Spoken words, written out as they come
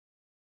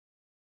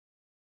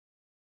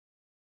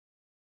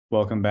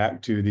Welcome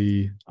back to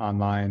the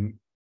online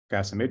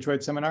Graphs and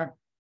Matroids seminar.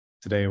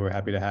 Today, we're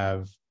happy to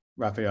have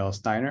Raphael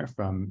Steiner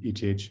from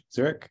ETH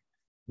Zurich.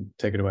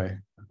 Take it away,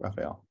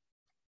 Raphael.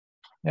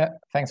 Yeah,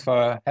 thanks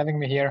for having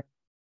me here.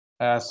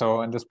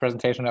 So in this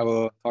presentation, I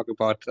will talk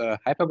about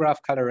hypergraph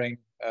coloring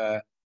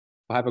for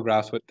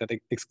hypergraphs that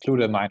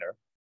exclude a minor.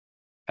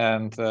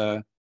 And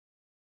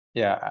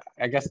yeah,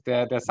 I guess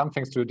there's some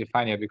things to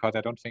define here because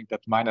I don't think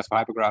that minors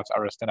for hypergraphs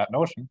are a standard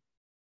notion.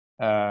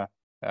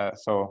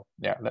 So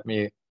yeah,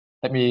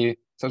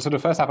 so the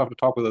first half of the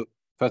talk will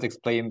first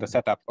explain the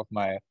setup of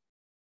my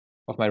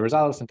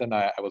results, and then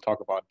I will talk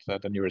about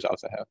the new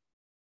results I have.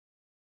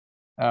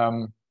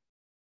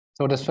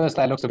 So this first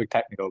slide looks a bit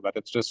technical, but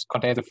it just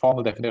contains a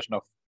formal definition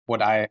of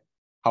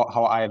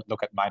how I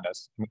look at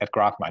minors, at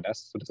graph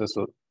minors. So this is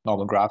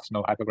normal graphs,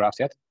 no hypergraphs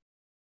yet.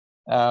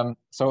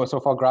 So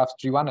for graphs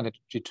G1 and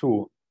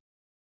G2,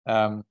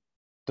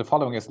 the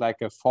following is like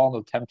a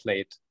formal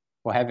template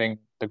for having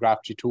the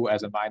graph G2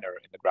 as a minor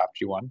in the graph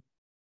G1,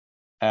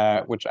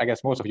 which I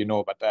guess most of you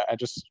know, but I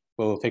just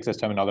will fix this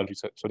terminology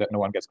so that no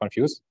one gets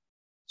confused.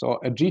 So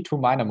a G2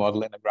 minor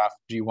model in the graph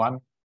G1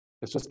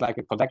 is just like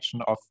a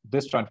collection of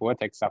disjoint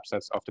vertex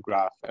subsets of the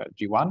graph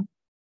G1,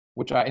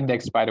 which are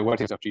indexed by the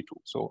vertex of G2.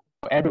 So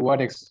for every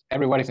vertex in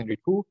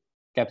G2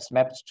 gets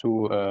mapped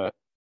to a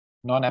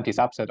non-empty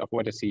subset of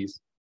vertices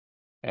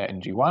in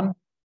G1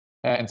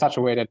 in such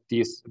a way that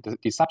these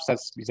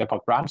subsets, these are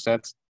called branch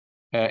sets,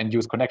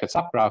 induce connected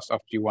subgraphs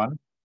of G1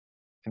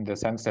 in the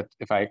sense that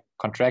if I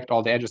contract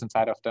all the edges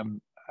inside of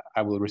them,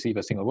 I will receive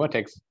a single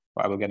vertex,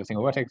 or I will get a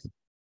single vertex.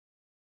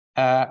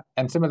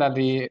 And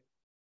similarly,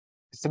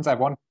 since I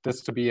want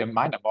this to be a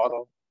minor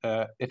model,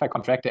 if I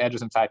contract the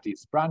edges inside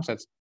these branch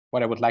sets,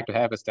 what I would like to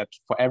have is that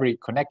for every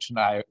connection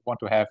I want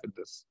to have in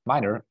this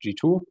minor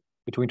G2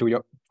 between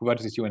two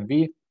vertices U and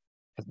V,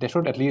 there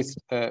should at least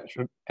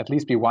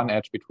be one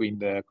edge between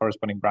the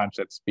corresponding branch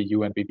sets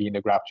BU and BB in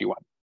the graph G1.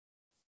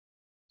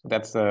 So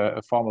that's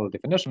a formal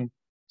definition.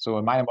 So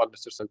a minor model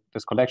is just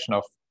this collection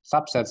of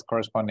subsets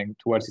corresponding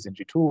to vertices in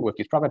G2 with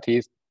these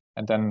properties,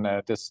 and then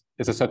this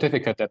is a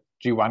certificate that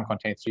G1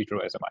 contains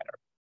G2 as a minor.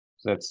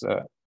 So that's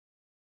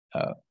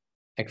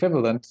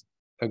equivalent.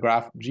 A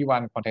graph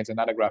G1 contains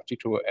another graph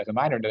G2 as a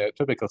minor in the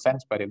typical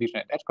sense by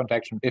deletion and edge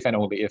contraction, if and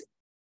only if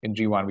in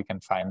G1 we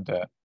can find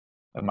a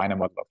minor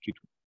model of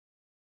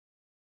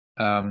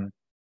G2.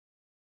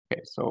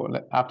 Okay, so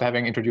after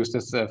having introduced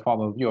this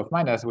formal view of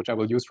minors, which I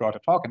will use throughout the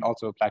talk and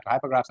also apply to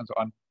hypergraphs and so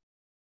on,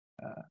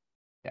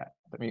 yeah,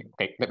 let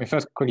me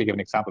first quickly give an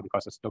example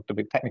because this looked a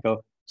bit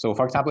technical. So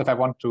for example, if I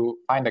want to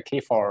find a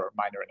K4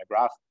 minor in a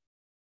graph,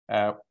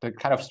 the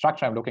kind of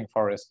structure I'm looking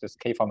for is this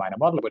K4 minor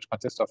model, which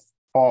consists of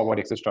 4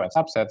 vertex disjoint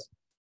subsets,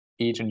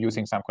 each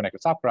inducing some connected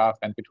subgraph,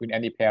 and between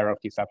any pair of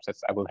these subsets,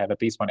 I will have at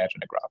least one edge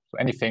in a graph. So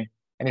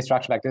any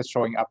structure like this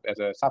showing up as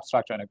a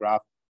substructure in a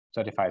graph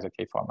certifies a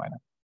K4 minor.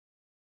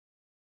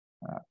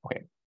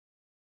 Okay.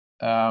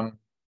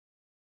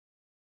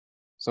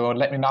 So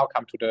let me now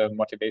come to the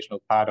motivational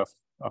part of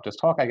this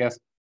talk, I guess,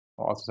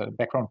 or also the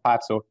background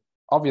part. So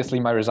obviously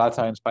my results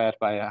are inspired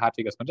by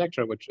Hartwiger's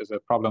conjecture, which is a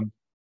problem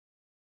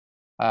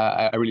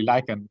I really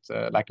like and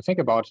like to think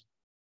about.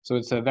 So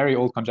it's a very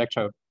old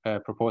conjecture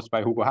proposed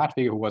by Hugo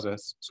Hartwig, who was a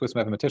Swiss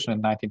mathematician in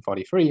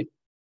 1943.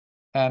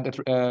 And it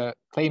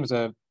claims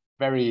a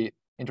very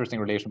interesting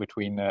relation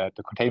between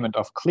the containment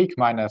of clique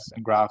minors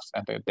in graphs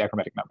and their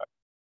chromatic number.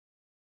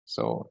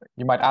 So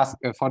you might ask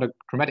for the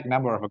chromatic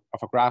number of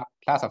a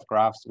class of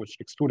graphs which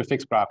exclude a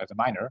fixed graph as a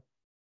minor,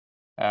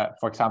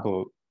 for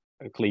example,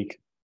 a clique.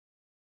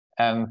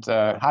 And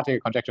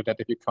Hartwig conjectured that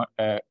if you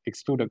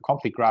exclude a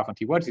complete graph on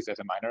T vertices as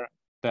a minor,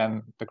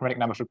 then the chromatic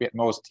number should be at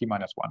most T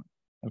minus 1.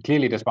 And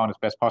clearly this bound is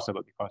best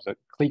possible because a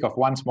clique of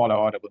one smaller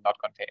order will not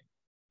contain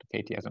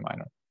the KT as a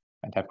minor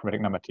and have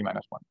chromatic number T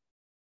minus 1.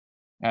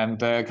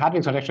 And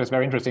Hartwig's conjecture is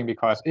very interesting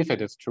because if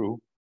it is true,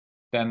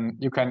 then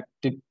you can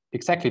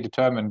exactly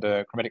determine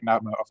the chromatic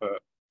number of a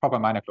proper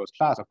minor closed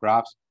class of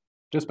graphs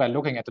just by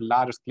looking at the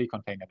largest clique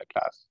contained in the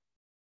class.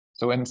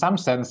 So in some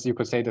sense, you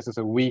could say this is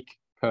a weak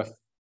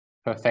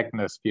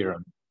perfectness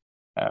theorem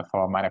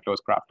for minor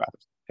closed graph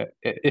classes,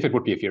 if it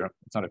would be a theorem.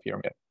 It's not a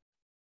theorem yet.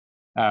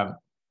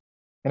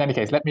 In any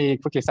case, let me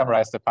quickly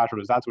summarize the partial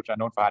results which are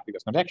known for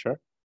Hartwiger's conjecture.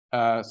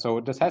 So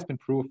this has been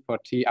proved for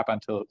T up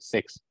until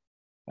 6.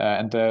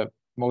 And the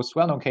most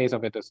well-known case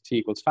of it is T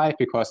equals 5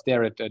 because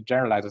there it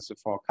generalizes the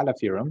four-color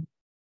theorem.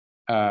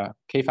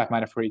 K5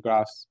 minor 3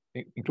 graphs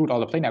include all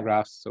the planar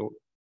graphs. So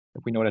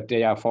if we know that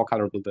they are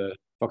four-colorable, the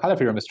four-color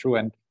theorem is true.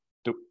 And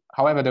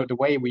however, the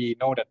way we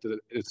know that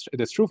it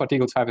is true for T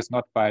equals 5 is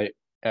not by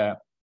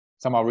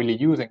somehow really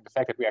using the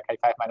fact that we are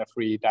K5 minor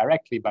 3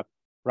 directly, but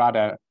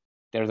rather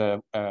there's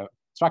a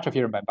structure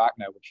theorem by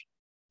Wagner which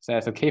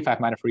says that K5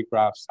 minor 3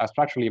 graphs are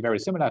structurally very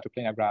similar to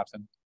planar graphs.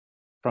 And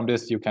from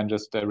this, you can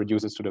just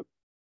reduce this to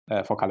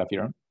the four-color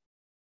theorem.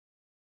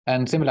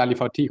 And similarly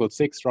for T equals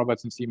 6,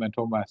 Robertson, Seaman, and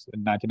Thomas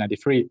in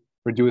 1993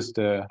 reduced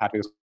the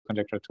Hartwig's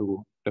conjecture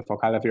to the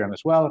four-color theorem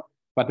as well,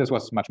 but this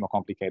was much more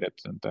complicated.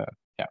 And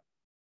yeah,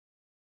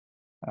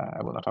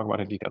 I will not talk about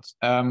the details.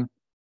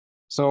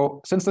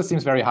 So since this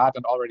seems very hard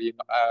and already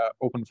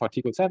open for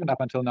T=7 up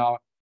until now,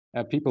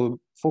 people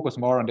focus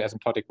more on the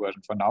asymptotic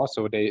version for now.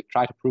 So they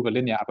try to prove a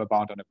linear upper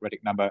bound on a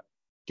quadratic number,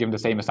 given the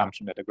same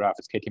assumption that the graph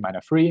is kt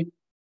minor free.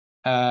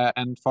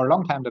 And for a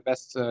long time, the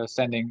best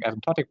standing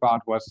asymptotic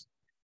bound was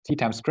t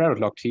times square root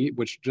log t,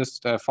 which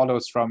just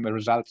follows from a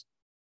results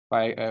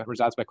by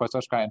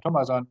Kostoschka and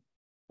Thomason,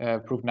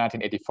 proved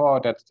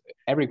 1984, that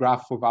every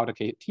graph without a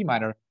kt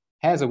minor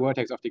has a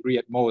vertex of degree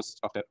at most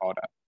of that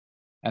order.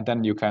 And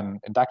then you can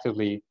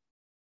inductively,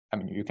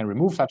 you can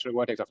remove such a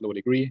vertex of low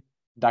degree,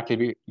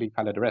 inductively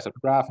color the rest of the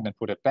graph, and then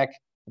put it back.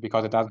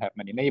 Because it doesn't have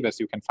many neighbors,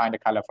 you can find a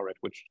color for it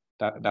which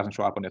doesn't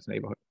show up on its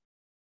neighborhood.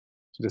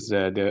 So this is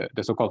the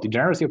so-called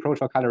degeneracy approach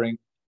for coloring.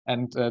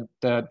 And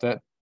the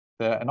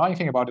annoying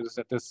thing about it is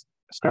that this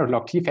square root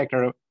log t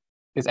factor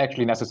is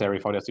actually necessary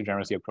for this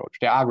degeneracy approach.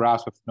 There are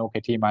graphs with no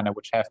kt minor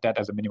which have that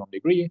as a minimum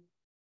degree.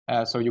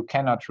 So you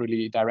cannot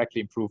really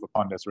directly improve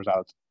upon this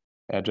result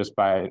just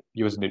by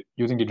using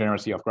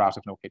degeneracy of graphs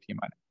with no kt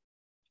minor.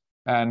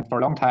 And for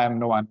a long time,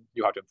 no one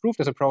knew how to improve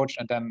this approach.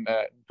 And then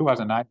in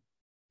 2009,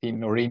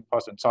 Noreen,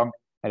 Post, and Song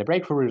had a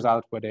breakthrough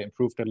result where they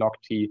improved the log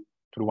t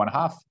to the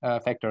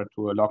 1/2 factor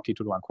to a log t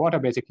to the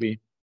 1/4, basically.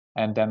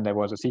 And then there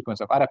was a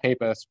sequence of other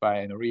papers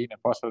by Noreen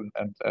and Post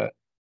and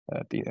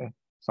the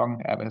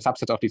Song, a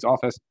subset of these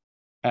authors,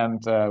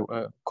 and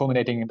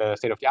culminating in the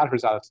state-of-the-art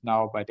results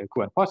now by Del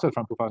Cour and Postel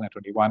from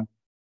 2021,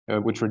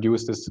 which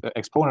reduced this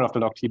exponent of the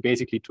log t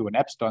basically to an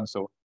epsilon.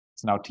 So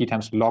it's now t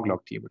times log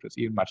t, which is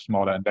even much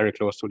smaller and very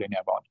close to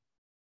linear bound.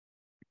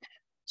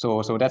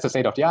 So that's the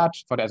state-of-the-art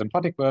for the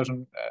asymptotic version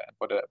and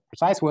for the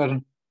precise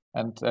version,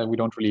 and we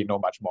don't really know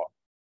much more.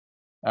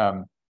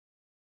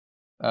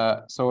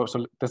 So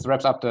this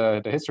wraps up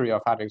the history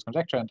of Hartwig's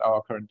conjecture and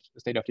our current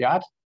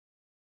state-of-the-art.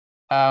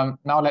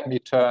 Now let me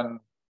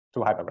turn to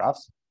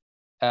hypergraphs.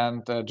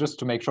 And just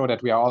to make sure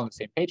that we are all on the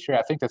same page here,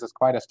 I think this is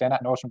quite a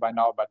standard notion by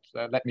now, but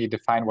let me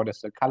define what is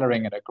the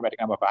coloring and the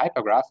quadratic number of a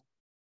hypergraph.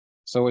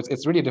 So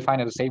it's really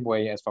defined in the same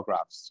way as for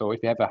graphs. So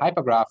if you have a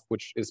hypergraph,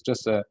 which is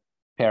just a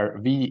pair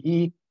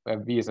VE, where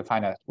V is a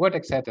finite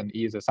vertex set and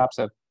E is a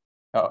subset,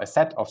 a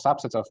set of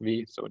subsets of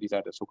V. So these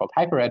are the so-called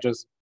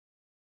hyperedges.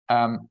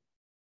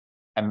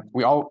 And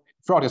we all,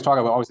 throughout this talk,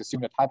 I will always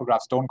assume that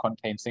hypergraphs don't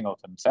contain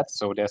singleton sets.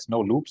 So there's no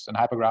loops in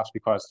hypergraphs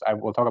because I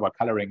will talk about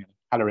coloring, and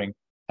coloring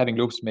having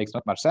loops makes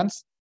not much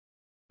sense.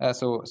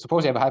 So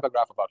suppose you have a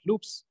hypergraph about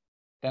loops,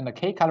 then the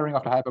k coloring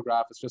of the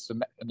hypergraph is just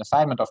an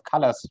assignment of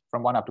colors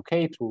from 1 up to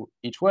k to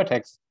each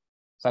vertex,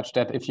 such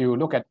that if you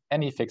look at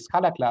any fixed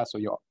color class, so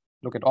you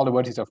look at all the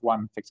vertices of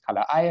one fixed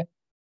color I,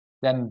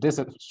 then this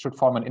should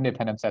form an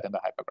independent set in the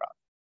hypergraph.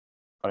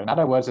 But in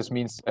other words, this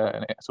means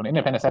so an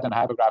independent set in a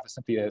hypergraph is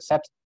simply a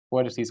set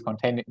vertices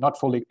containing, not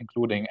fully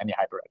including any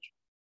hyperedge.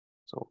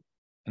 So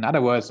in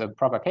other words, a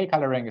proper k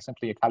coloring is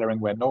simply a coloring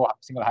where no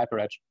single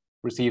hyperedge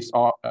receives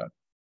or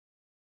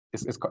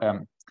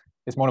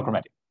is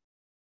monochromatic.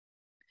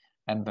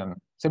 And then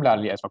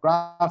similarly as for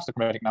graphs, the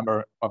quadratic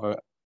number of a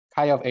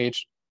chi of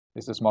h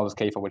is the smallest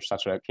k for which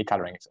such a k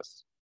coloring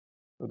exists.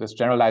 So this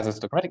generalizes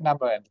the quadratic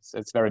number, and it's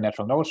a very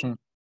natural notion.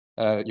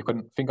 You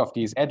can think of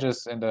these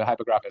edges in the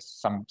hypergraph as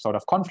some sort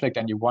of conflict,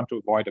 and you want to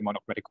avoid a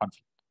monochromatic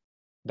conflict.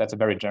 That's a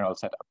very general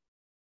setup.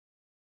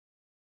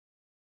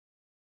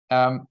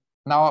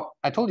 Now,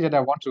 I told you that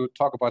I want to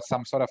talk about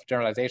some sort of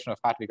generalization of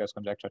Hartwig's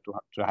conjecture to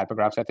the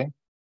hypergraph setting.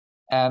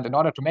 And in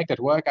order to make that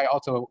work, I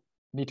also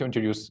need to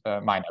introduce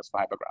minors for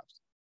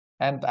hypergraphs.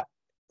 And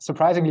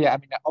surprisingly, I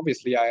mean,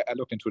 obviously, I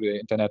looked into the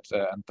internet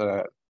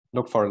and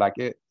looked for, like,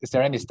 is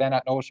there any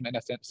standard notion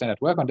and standard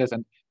work on this?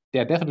 And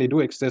there definitely do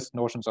exist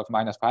notions of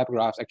minors for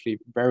hypergraphs, actually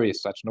various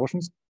such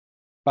notions,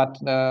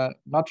 but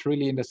not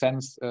really in the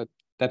sense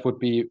that would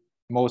be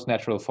most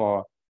natural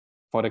for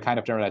the kind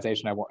of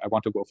generalization I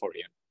want to go for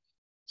here.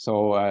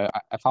 So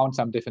I found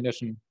some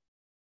definition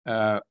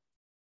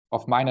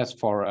of minors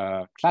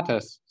for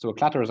clutters. So a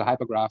clutter is a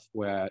hypergraph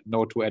where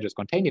no two edges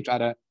contain each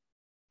other.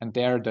 And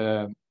there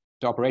the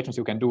operations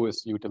you can do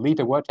is you delete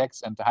a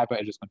vertex and the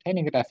hyperedge is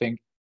containing it, I think.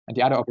 And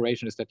the other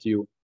operation is that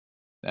you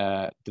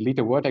delete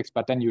the vertex,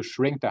 but then you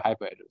shrink the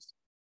hyperedges.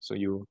 So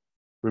you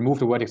remove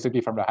the vertex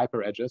simply from the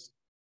hyperedges.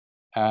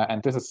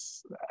 And this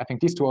is, I think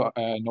these two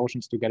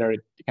notions together,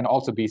 it can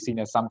also be seen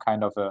as some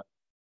kind of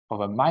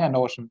a minor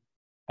notion.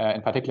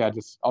 In particular,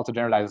 this also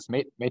generalizes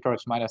matroid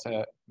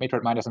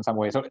minors in some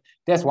way. So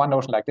there's one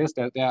notion like this.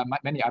 There are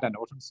many other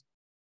notions.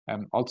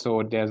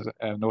 Also, there's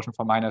a notion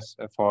for minors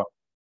for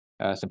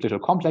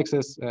simplicial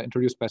complexes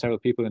introduced by several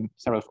people in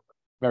several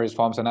various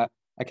forms, and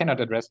I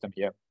cannot address them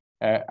here.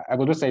 I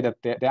will just say that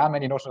there are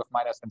many notions of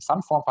minors in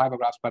some form for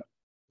hypergraphs, but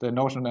the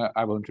notion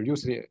I will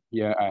introduce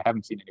here I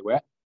haven't seen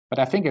anywhere. But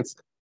I think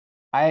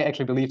I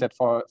actually believe that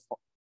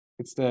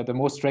it's the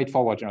most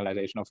straightforward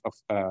generalization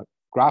of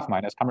graph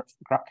minors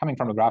coming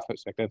from a graph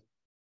perspective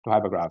to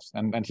hypergraphs.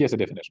 And here's the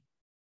definition.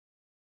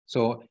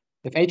 So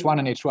if H1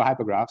 and H2 are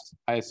hypergraphs,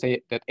 I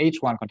say that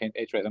H1 contains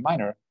H2 as a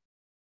minor,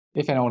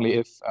 if and only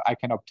if I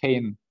can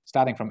obtain,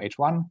 starting from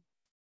H1,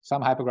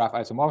 some hypergraph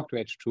isomorphic to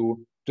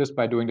H2 just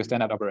by doing the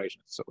standard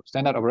operations. So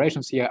standard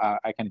operations here are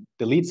I can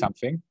delete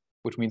something,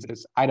 which means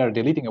it's either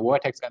deleting a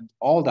vertex and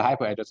all the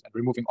hyperedges and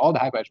removing all the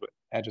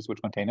hyperedges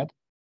which contain it,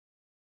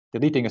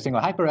 deleting a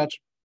single hyperedge,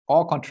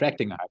 or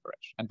contracting a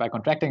hyperedge. And by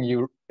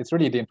contracting, it's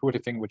really the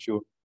intuitive thing which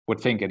you would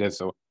think it is.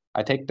 So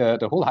I take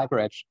the whole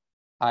hyperedge,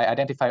 I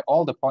identify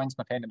all the points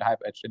contained in the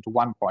hyperedge into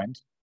one point,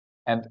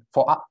 and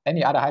for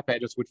any other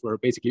hyperedges which were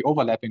basically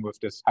overlapping with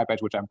this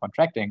hyperedge which I'm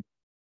contracting,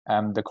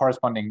 the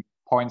corresponding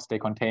points they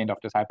contained of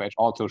this hyperedge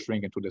also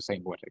shrink into the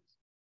same vertex.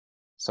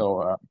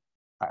 So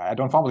I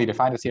don't formally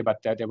define this here, but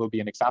there will be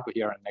an example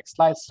here in the next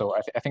slides. So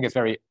I think it's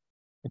very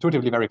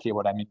intuitively very clear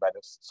what I mean by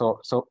this.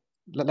 So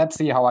let's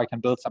see how I can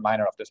build some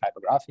minor of this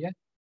hypergraph here.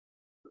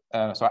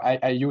 So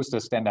I use the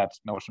standard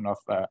notion of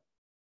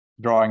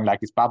drawing like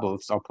these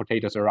bubbles or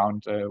potatoes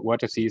around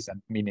vertices,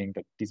 and meaning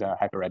that these are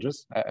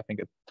hyperedges. I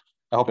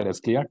hope that is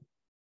clear.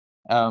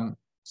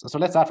 So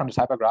let's start from this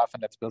hypergraph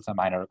and let's build some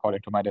minor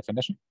according to my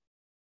definition.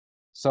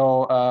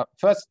 So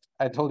first,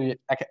 I told you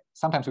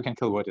sometimes we can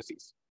kill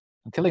vertices.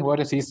 And killing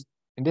vertices,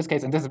 in this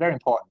case, and this is very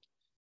important,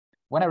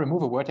 when I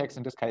remove a vertex,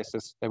 in this case,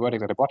 the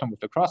vertex at the bottom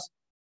with the cross,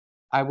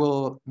 I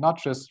will not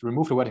just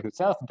remove the vertex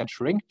itself and then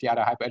shrink the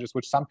other hyperedges,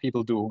 which some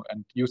people do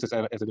and use this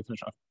as a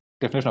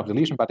definition of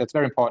deletion, but it's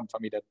very important for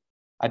me that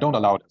I don't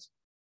allow this.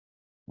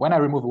 When I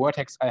remove a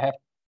vertex, I have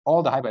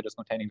all the hyperedges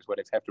containing this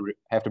vertex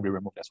have to be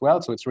removed as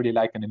well. So it's really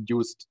like an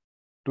induced,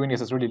 doing this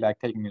is really like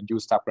taking an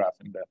induced subgraph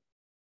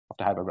of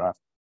the hypergraph.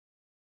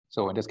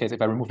 So in this case,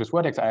 if I remove this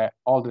vertex,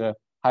 all the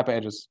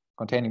hyperedges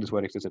containing this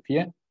vertex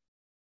disappear,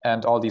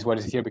 and all these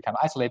vertices here become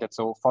isolated.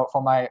 So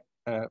for my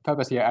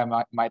purpose here, I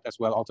might as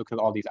well also kill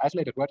all these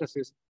isolated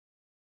vertices.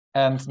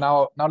 And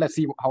now let's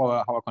see how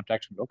our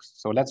contraction looks.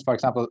 So let's, for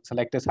example,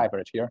 select this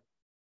hyperedge here.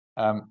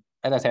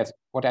 As I said,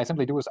 what I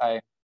simply do is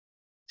I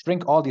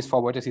shrink all these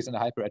 4 vertices in the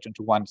hyperedge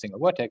into one single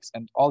vertex,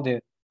 and all the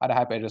other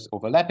hyperedges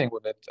overlapping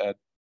with it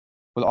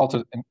will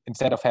also,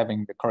 instead of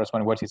having the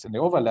corresponding vertices in the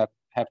overlap,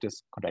 have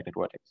this contracted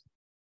vertex.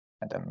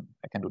 And then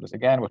I can do this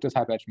again with this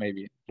hyperedge.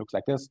 Maybe it looks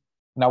like this.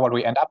 Now what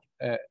we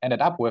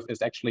ended up with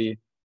is actually,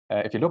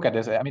 if you look at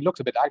this, I mean, it looks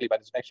a bit ugly,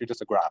 but it's actually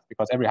just a graph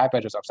because every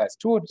hyperedge is of size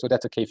 2, so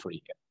that's a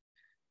K-free here.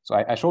 So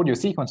I showed you a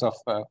sequence of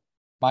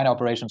minor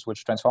operations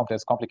which transformed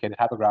this complicated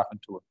hypergraph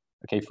into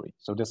a K-free.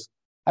 So this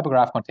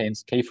hypergraph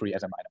contains K-free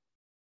as a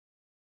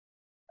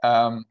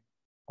minor.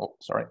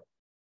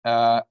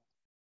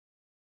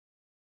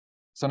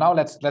 So now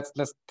let's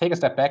take a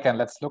step back and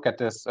let's look at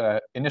this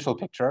initial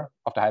picture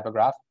of the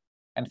hypergraph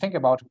and think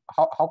about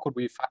how could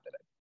we find it.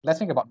 Let's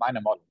think about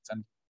minor models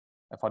and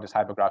for this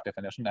hypergraph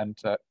definition, and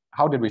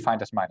how did we find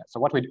this minor?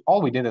 So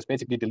all we did is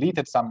basically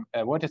deleted some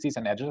vertices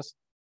and edges,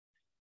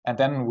 and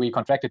then we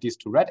contracted these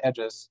 2 red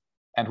edges,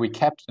 and we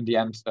kept in the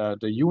end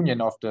the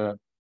union of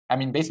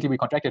basically we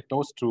contracted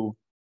those 2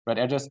 red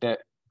edges.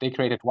 They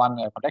created one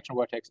contraction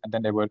vertex, and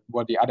then they were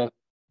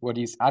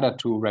these other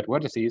 2 red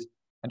vertices,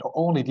 and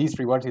only these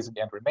 3 vertices in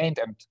the end remained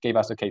and gave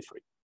us a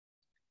K-free.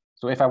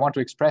 So if I want to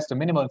express the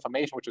minimal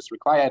information which is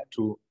required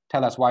to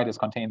tell us why this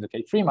contains a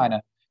K-free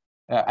minor,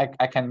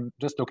 I can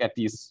just look at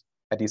these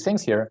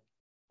things here.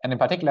 And in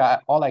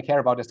particular, all I care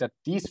about is that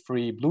these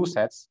 3 blue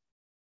sets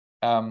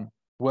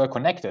were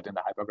connected in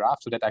the hypergraph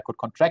so that I could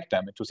contract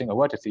them into single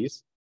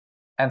vertices.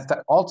 And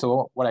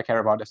also what I care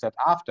about is that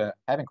after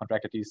having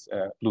contracted these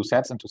blue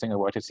sets into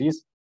single vertices,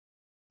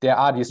 there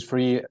are these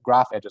 3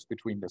 graph edges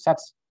between the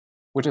sets,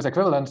 which is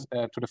equivalent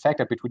to the fact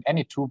that between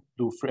any two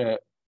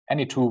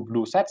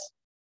blue sets,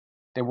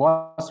 there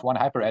was one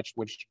hyperedge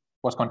which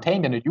was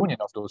contained in the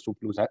union of those 2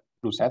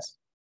 blue sets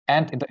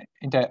and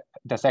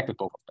intersected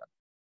both of them.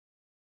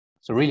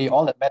 So really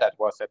all that mattered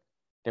was that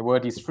there were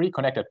these 3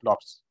 connected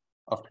blobs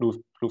of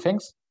blue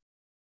things,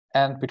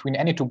 and between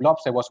any 2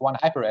 blobs there was one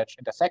hyperedge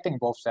intersecting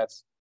both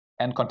sets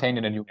and contained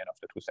in the union of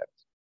the 2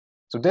 sets.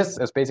 So this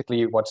is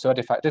basically what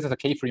this is a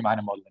K-free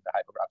minor model in the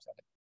hypergraph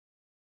setting.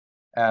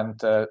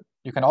 And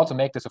you can also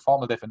make this a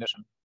formal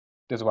definition.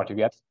 This is what you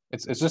get.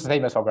 It's just the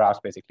same as for graphs,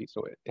 basically.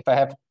 So if I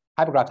have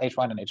hypergraphs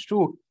H1 and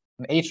H2,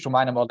 an H2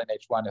 minor model in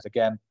H1 is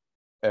again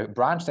a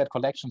branch set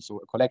collection, so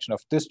a collection of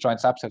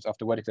disjoint subsets of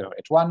the vertices of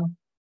H1,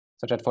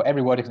 such that for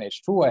every vertex in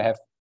H2, I have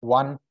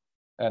one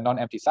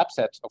non-empty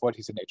subset of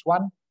vertices in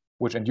H1,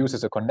 which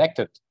induces a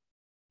connected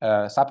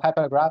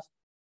subhypergraph.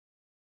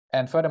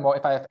 And furthermore,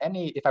 if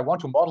I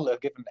want to model a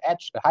given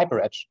edge, a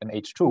hyperedge in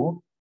H2,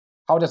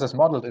 how this is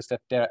modeled is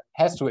that there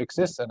has to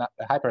exist a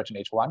hyperedge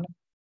in H1,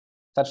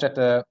 such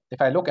that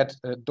if I look at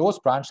those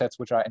branch sets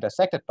which are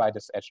intersected by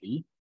this edge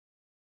E,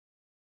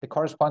 it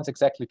corresponds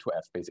exactly to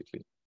F,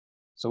 basically.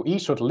 So E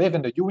should live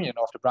in the union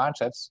of the branch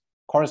sets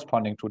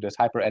corresponding to this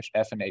hyperedge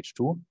F in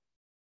H2,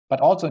 but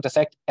also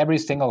intersect every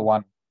single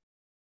one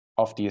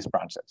of these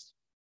branch sets.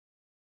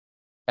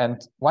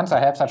 And once I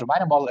have such a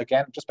minor model,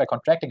 again, just by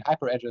contracting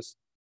hyperedges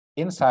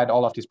inside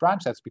all of these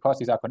branch sets, because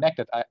these are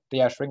connected,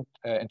 they are shrinked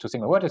into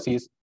single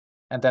vertices,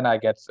 and then I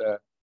get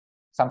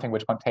something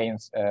which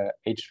contains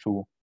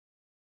H2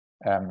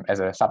 as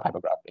a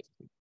subhypergraph,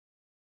 basically.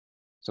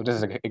 So this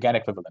is again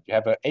equivalent. You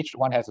have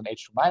H1 has an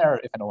H2 minor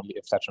if and only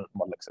if such a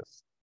model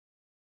exists.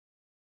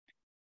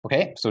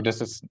 Okay, so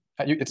this is,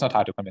 it's not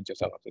hard to convince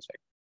yourself of this fact.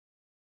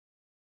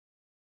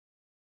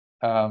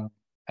 And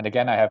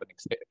again, I have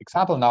an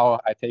example now.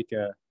 I take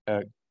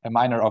a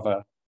minor of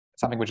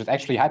something which is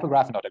actually a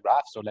hypergraph and not a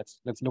graph. So let's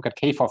look at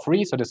K for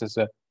free. So this is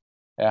a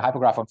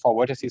hypergraph on 4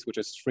 vertices, which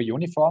is free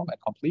uniform and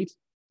complete.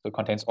 So it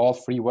contains all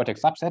 3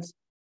 vertex subsets.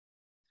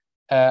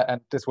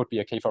 And this would be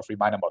a K for free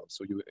minor model.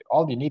 So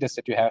all you need is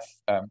that you have,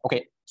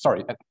 okay,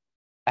 sorry,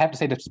 I have to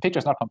say this picture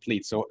is not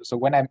complete. So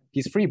when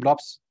these 3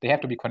 blobs, they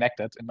have to be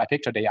connected. In my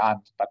picture, they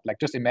aren't. But like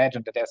just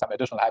imagine that there's some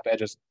additional hyper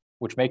edges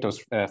which make those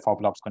 4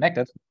 blobs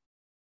connected.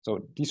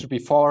 So these should be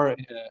 4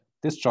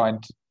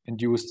 disjoint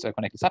induced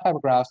connected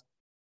subhypergraphs.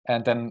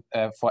 And then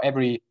for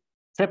every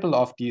triple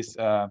of these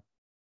 4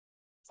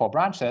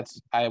 branch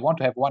sets, I want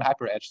to have 1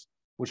 hyper edge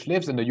which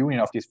lives in the union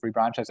of these 3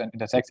 branches and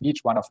intersects each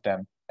one of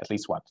them at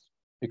least once.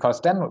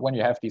 Because then when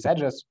you have these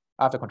edges,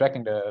 after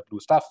contracting the blue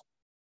stuff,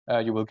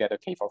 you will get a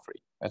K for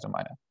free as a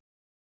minor.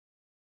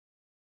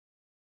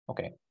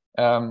 Okay,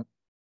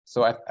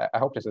 so I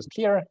hope this is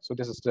clear. So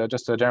this is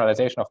just a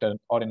generalization of the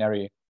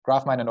ordinary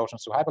graph minor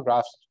notions to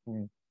hypergraphs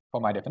for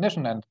my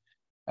definition.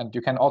 And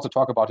you can also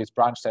talk about these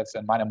branch sets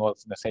and minor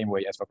models in the same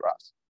way as for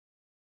graphs.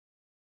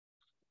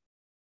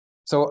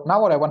 So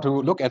now what I want to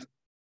look at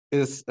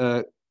is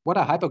what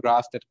are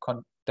hypergraphs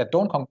that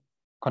don't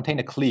contain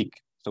a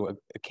clique. So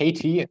a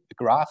KT, a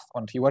graph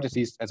on T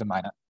vertices as a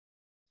minor.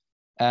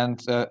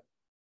 And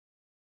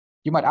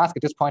you might ask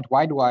at this point,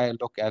 why do I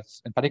look at,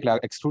 in particular,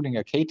 excluding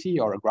a KT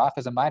or a graph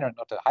as a minor and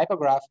not a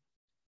hypergraph?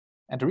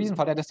 And the reason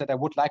for that is that I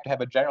would like to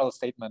have a general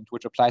statement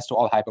which applies to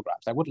all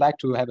hypergraphs. I would like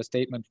to have a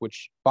statement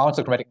which bounds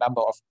the chromatic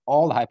number of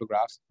all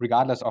hypergraphs,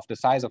 regardless of the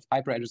size of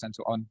hyperedges and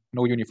so on,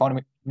 no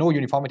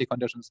uniformity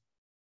conditions,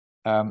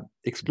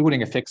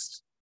 excluding a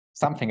fixed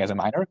something as a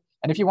minor.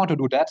 And if you want to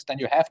do that, then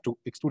you have to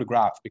exclude a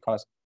graph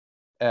because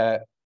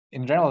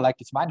in general, like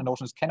these minor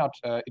notions cannot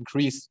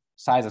increase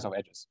sizes of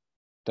edges.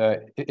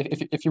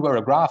 If you were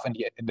a graph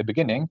in the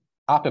beginning,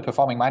 after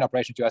performing minor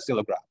operations, you are still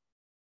a graph.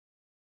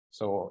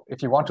 So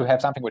if you want to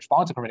have something which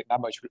bounds a chromatic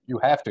number, you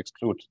have to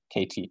exclude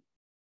KT,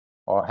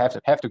 or have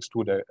to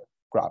exclude the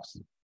graphs.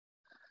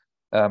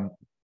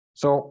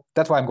 So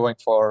that's why I'm going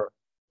for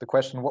the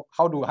question: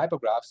 how do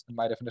hypergraphs, in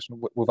my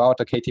definition, without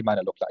a KT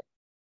minor look like?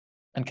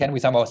 And can we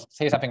somehow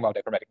say something about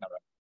their chromatic number?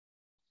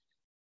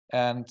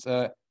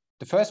 And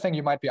the first thing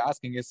you might be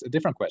asking is a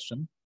different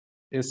question: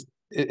 is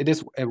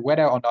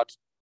whether or not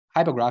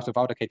hypergraphs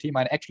without a KT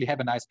minor actually have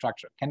a nice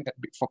structure.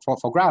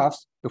 For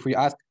graphs, if we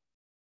ask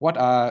what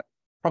are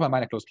proper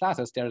minor closed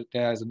classes,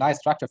 there's a nice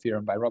structure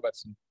theorem by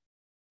Robertson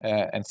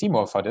and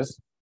Seymour for this.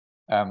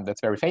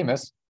 That's very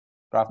famous,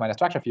 graph minor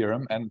structure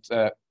theorem. And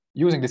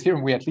using this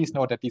theorem, we at least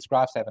know that these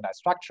graphs have a nice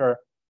structure.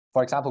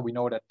 For example, we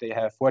know that they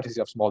have vertices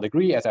of small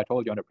degree, as I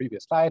told you on the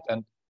previous slide.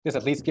 And this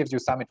at least gives you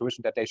some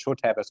intuition that they should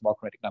have a small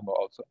chromatic number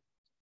also.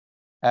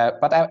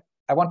 But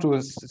I want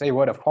to say a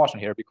word of caution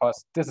here,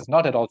 because this is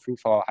not at all true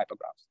for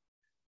hypergraphs.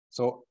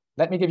 So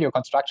let me give you a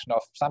construction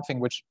of something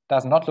which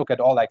does not look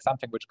at all like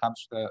something which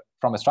comes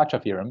from a structure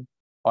theorem,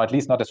 or at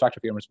least not the structure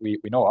theorems we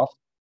know of,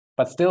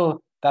 but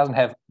still doesn't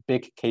have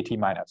big KT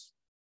minors.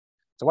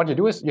 So what you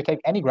do is you take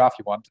any graph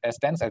you want, as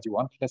dense as you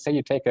want. Let's say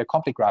you take a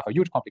complete graph, a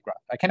huge complete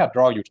graph. I cannot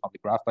draw a huge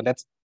complete graph, but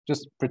let's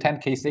just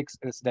pretend K6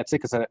 is that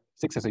 6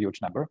 is a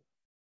huge number.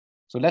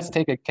 So let's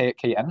take a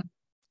Kn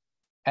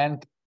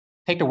and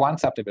take the one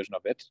subdivision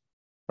of it,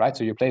 right?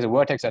 So you place a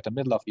vertex at the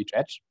middle of each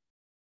edge.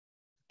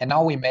 And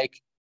now we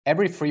make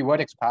every free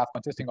vertex path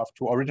consisting of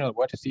 2 original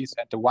vertices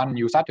and the 1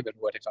 new subdivision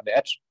vertex on the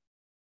edge.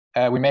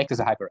 We make this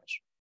a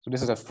hyperedge. So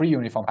this is a free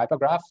uniform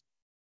hypergraph,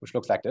 which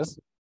looks like this,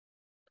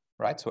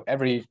 right? So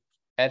every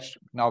edge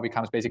now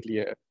becomes basically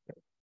a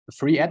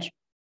free edge.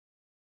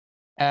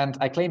 And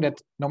I claim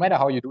that no matter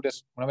how you do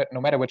this,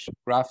 no matter which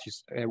graph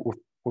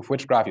with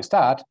which graph you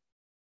start,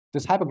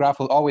 this hypergraph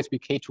will always be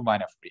K2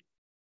 minor free,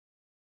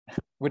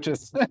 which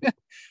is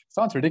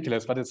sounds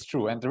ridiculous, but it's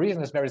true. And the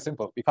reason is very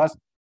simple, because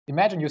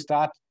imagine you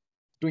start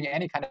doing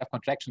any kind of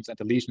contractions and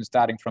deletions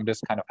starting from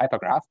this kind of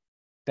hypergraph.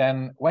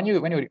 Then when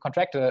you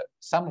contract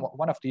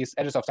one of these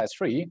edges of size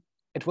 3,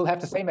 it will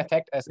have the same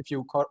effect as if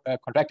you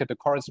contracted the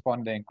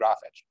corresponding graph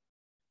edge.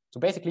 So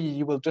basically,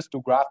 you will just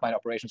do graph minor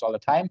operations all the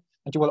time,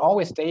 and you will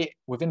always stay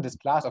within this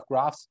class of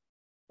graphs,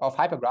 of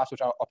hypergraphs, which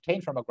are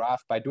obtained from a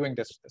graph by doing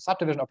this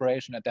subdivision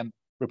operation and then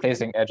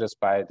replacing edges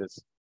by this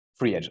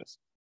free edges.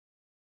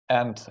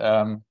 And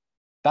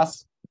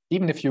thus,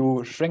 even if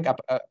you shrink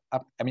up,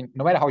 I mean,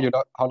 no matter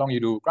how long you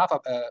do graph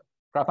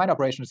minor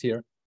operations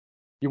here,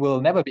 you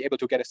will never be able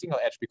to get a single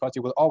edge because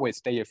you will always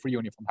stay a free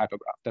uniform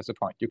hypergraph. That's the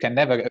point. You can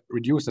never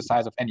reduce the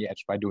size of any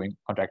edge by doing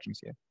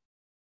contractions here.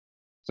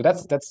 So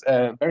that's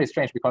very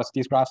strange, because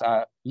these graphs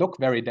look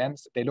very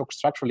dense, they look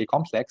structurally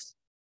complex,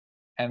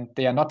 and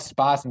they are not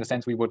sparse in the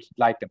sense we would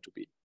like them to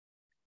be.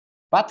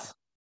 But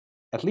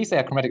at least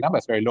their chromatic number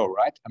is very low,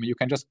 right? I mean, you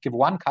can just give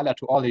one color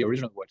to all the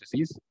original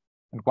vertices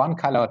and one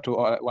color to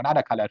one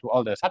other color to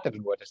all the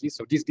subdivision vertices.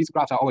 So these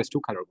graphs are always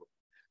 2-colorable.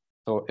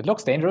 So it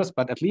looks dangerous,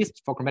 but at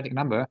least for chromatic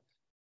number,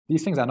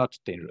 these things are not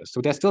dangerous. So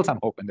there's still some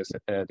hope in this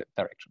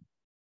direction.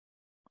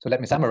 So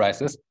let me summarize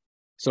this.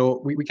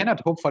 So we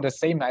cannot hope for the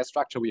same nice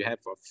structure we have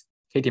of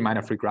KT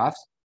minor free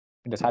graphs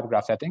this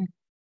hypergraph setting.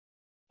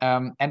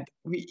 And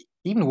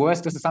even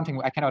worse, this is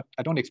something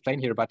I don't explain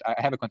here, but I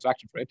have a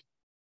construction for it.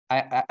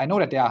 I know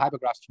that there are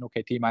hypergraphs to no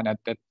KT minor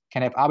that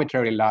can have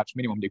arbitrarily large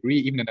minimum degree,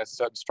 even in a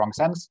certain strong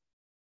sense.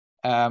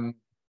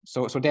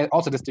 So there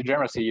also this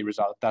degeneracy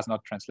result does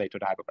not translate to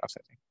the hypergraph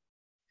setting.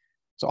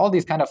 So all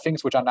these kind of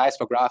things which are nice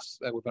for graphs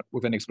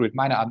with an excluded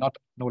minor are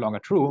no longer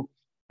true,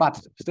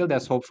 but still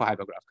there's hope for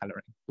hypergraph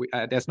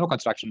coloring. There's no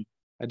construction.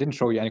 I didn't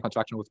show you any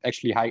construction with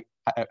actually high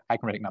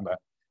chromatic number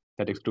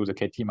that excludes a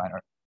KT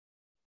minor.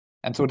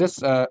 And so this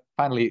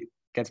finally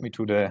gets me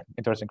to the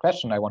interesting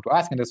question I want to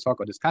ask in this talk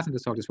or discuss in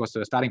this talk. This was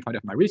the starting point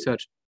of my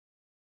research,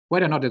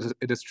 whether or not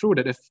it is true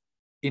that if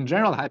in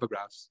general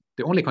hypergraphs,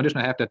 the only condition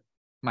I have that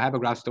my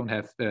hypergraphs don't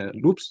have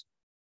loops,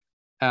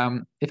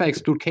 if I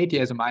exclude KT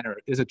as a minor,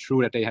 is it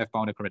true that they have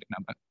bounded chromatic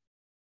number?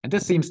 And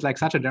this seems like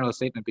such a general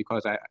statement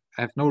because I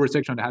have no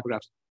restriction on the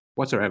hypergraphs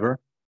whatsoever,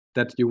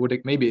 that you would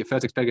maybe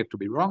first expect it to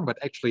be wrong, but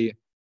actually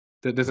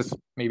this is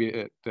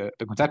maybe the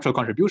conceptual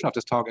contribution of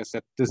this talk is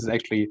that this is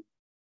actually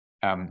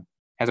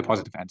has a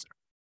positive answer.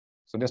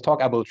 So in this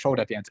talk, I will show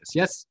that the answer is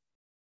yes.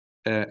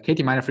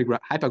 KT minor free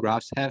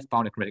hypergraphs have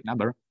bounded chromatic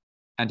number,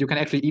 and you can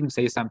actually even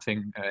say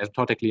something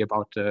asymptotically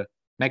about the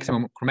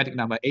maximum chromatic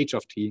number h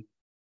of t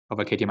of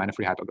a KT minor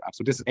free hypergraph.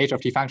 So this h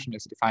of t function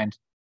is defined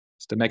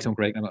as the maximum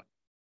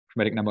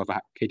chromatic number of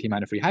a KT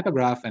minor free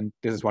hypergraph, and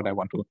this is what I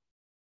want to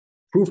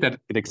prove that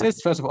it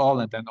exists first of all,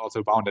 and then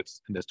also bound it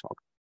in this talk.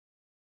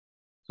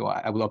 So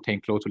I will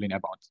obtain closed to linear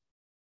bounds.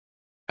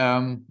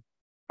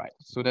 Right,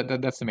 so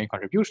that's the main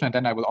contribution, and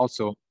then I will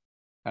also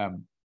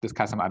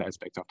discuss some other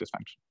aspects of this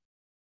function.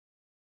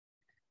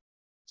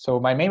 So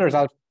my main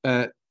result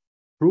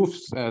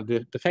proves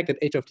the fact that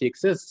h of t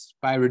exists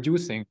by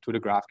reducing to the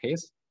graph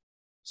case.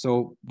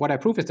 So what I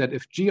prove is that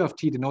if g of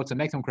t denotes a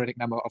maximum chromatic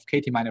number of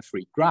KT minor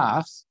free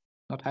graphs,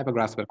 not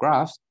hypergraphs but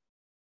graphs,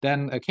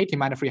 then a KT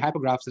minor free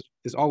hypergraph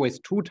is always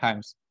 2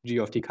 times g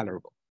of t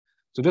colorable.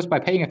 So just by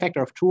paying a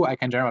factor of 2, I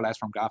can generalize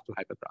from graph to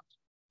hypergraph,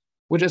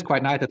 which is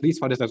quite nice, at least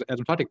for this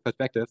asymptotic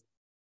perspective,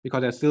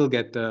 because I still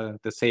get the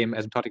same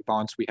asymptotic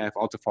bounds we have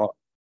also for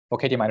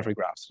KT minor free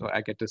graphs. So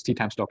I get this t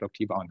times log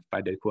t bound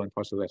by Delcourt and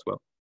Poisson as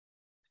well.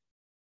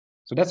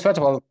 So that's first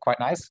of all quite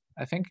nice,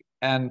 I think.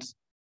 And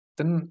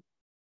then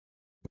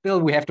still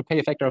we have to pay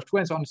a factor of 2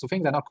 and so on. So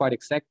things are not quite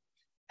exact.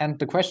 And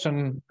the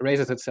question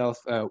raises itself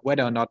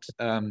whether or not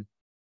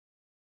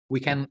we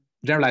can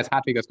generalize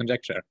Hartwig's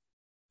conjecture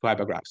to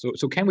hypergraphs.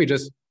 So can we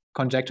just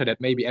conjecture that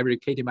maybe every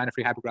KT minor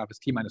free hypergraph is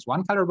t minus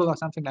 1 colorable or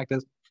something like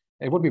this?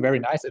 It would be very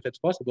nice if it's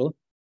possible.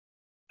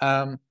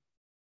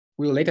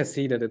 We'll later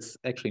see that it's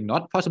actually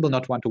not possible,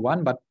 not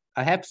 1-to-1, but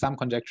I have some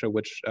conjecture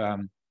which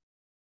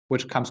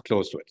comes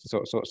close to it.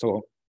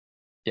 So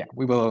yeah,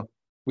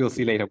 we'll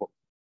see later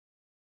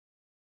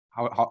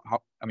how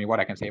I mean what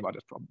I can say about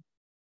this problem.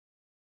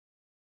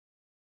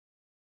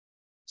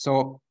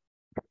 So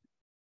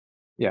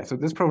yeah, so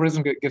this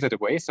probabilism gives it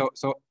away. So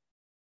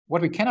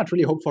what we cannot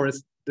really hope for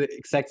is the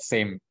exact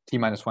same t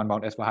minus 1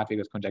 bound as for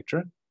Hartwig's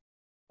conjecture,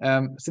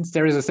 since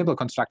there is a simple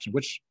construction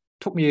which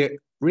took me a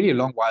really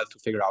long while to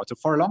figure out. So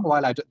for a long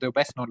while, the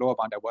best known lower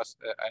bound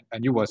I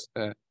knew was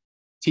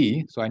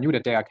t. So I knew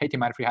that there are KT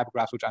minor free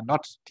hypergraphs which are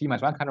not t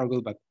minus 1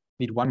 colorable but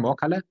need 1 more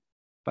color.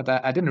 But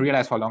I didn't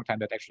realize for a long time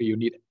that actually you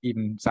need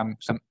even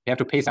you have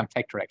to pay some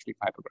factor actually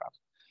for hypergraphs.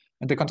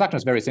 And the construction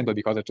is very simple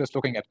because it's just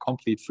looking at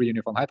complete free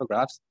uniform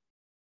hypergraphs.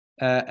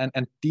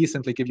 And these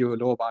simply give you a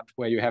lower bound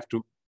where you have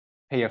to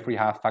pay a free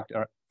half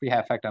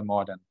factor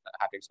more than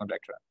Hartwig's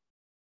conjecture.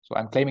 So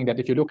I'm claiming that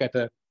if you look at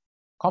the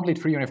complete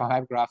free uniform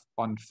hypergraph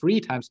on 3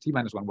 times t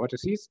minus 1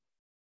 vertices,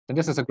 then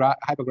this is a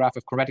hypergraph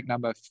with chromatic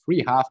number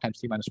 3 half times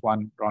t minus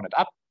 1 rounded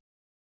up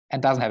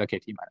and doesn't have a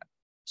KT minor.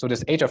 So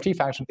this h of t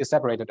function is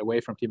separated away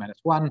from t minus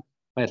 1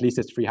 by at least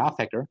its 3 half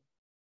factor.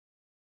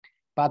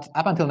 But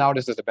up until now,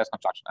 this is the best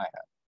construction I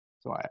have.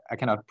 So I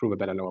cannot prove a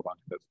better lower bound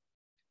than this.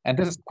 And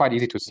this is quite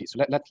easy to see.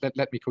 So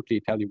let me quickly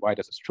tell you why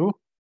this is true.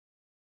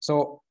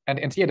 So,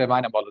 and here the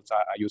minor models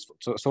are useful.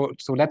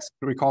 So let's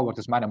recall what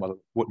this minor model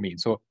would mean.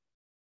 So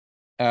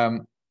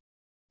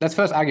let's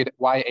first argue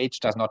why H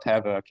does not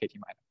have a KT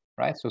minor,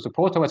 right? So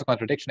suppose there was a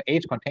contradiction,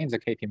 H contains a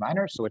KT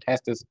minor, so it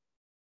has this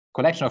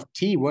collection of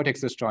T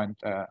vertex disjoint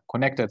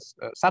connected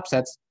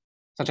subsets,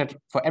 such that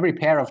for every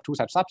pair of 2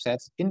 such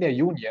subsets, in their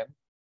union,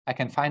 I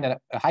can find a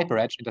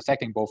hyperedge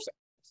intersecting both sets.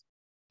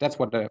 That's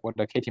what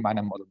the KT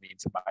minor model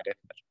means in my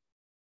definition.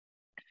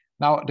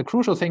 Now, the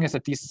crucial thing is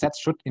that these sets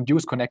should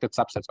induce connected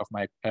subsets of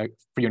my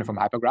free uniform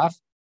hypergraph.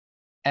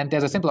 And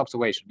there's a simple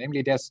observation,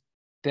 namely there's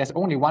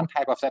only one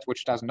type of set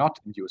which does not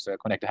induce a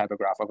connected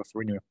hypergraph of a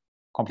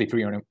complete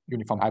free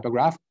uniform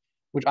hypergraph,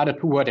 which are the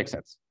 2 vertex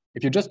sets.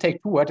 If you just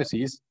take 2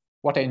 vertices,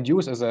 what they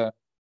induce as a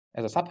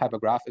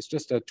subhypergraph is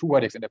just a 2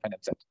 vertex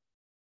independent set.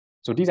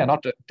 So this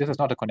is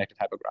not a connected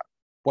hypergraph.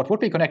 What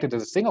would be connected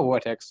is a single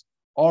vertex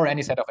or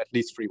any set of at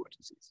least 3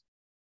 vertices.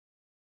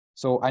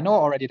 So I know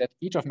already that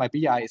each of my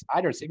BI is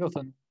either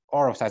singleton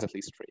or of size at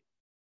least 3.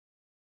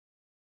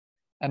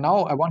 And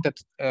now I wanted,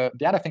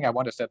 the other thing I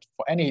want is that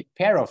for any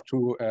pair of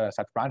 2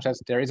 such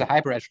branches, there is a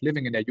hyperedge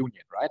living in their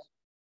union, right?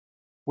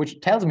 which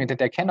tells me that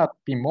there cannot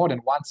be more than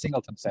one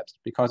singleton set,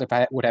 because if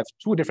I would have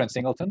two different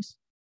singletons,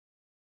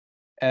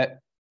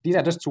 these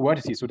are just two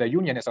vertices, so their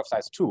union is of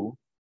size 2,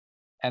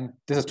 and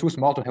this is too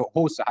small to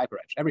host a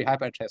hyperedge. Every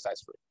hyperedge has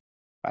size 3,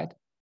 right?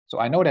 So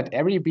I know that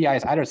every BI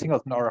is either a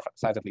singleton or of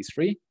size at least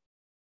 3,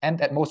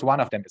 and at most one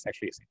of them is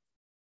actually a singleton.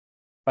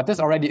 But this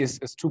already is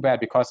too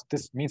bad, because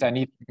this means I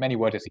need many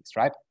vertices,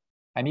 right?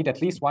 I need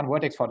at least one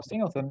vertex for the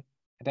singleton,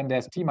 and then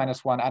there's t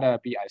minus 1 other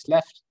BIs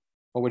left,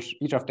 for which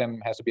each of them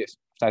has to be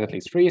size at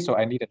least 3, so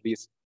I need at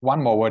least one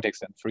more vertex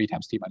than 3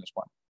 times t minus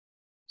 1.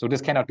 So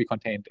this cannot be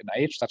contained in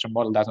H. Such a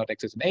model does not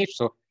exist in H,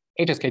 so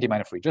H is kt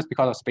minus 3, just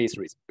because of space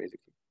reasons,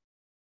 basically.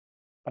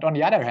 But on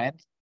the other hand,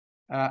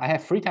 I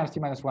have 3 times t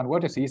minus 1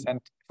 vertices, and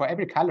for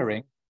every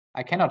coloring,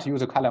 I cannot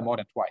use a color more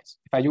than twice.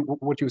 If I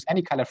would use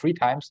any color 3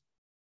 times,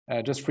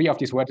 just 3 of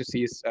these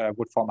vertices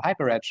would form a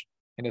hyperedge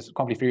in this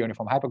completely free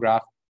uniform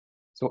hypergraph.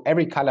 So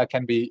every color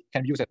can be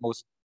used at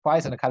most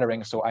twice in a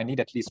coloring, so I need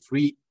at least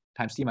 3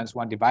 times t minus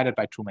 1 divided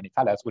by too many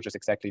colors, which is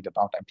exactly the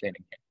bound I'm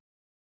claiming here.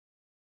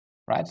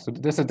 Right? So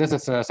this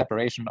is a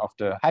separation of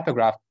the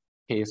hypergraph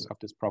case of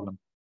this problem,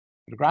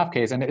 the graph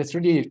case, and it's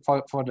really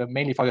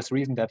mainly for this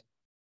reason that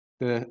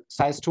the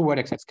size 2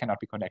 vertex sets cannot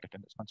be connected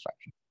in this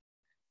construction.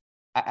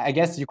 I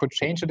guess you could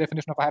change the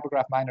definition of a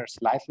hypergraph minor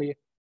slightly,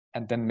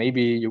 and then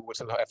maybe you would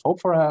still have hope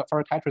for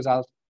a tight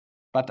result.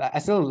 But I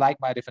still like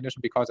my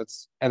definition because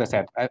it's, as I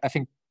said, I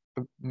think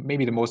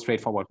maybe the most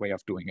straightforward way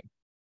of doing it.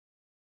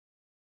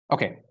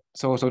 Okay,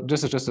 so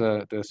this is just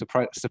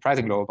the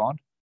surprising lower bound.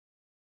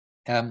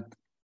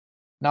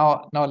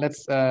 Now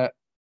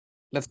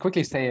let's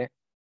quickly say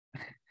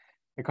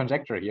a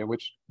conjecture here,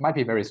 which might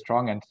be very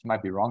strong and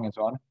might be wrong and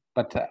so on.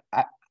 But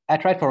I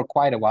tried for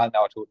quite a while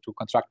now to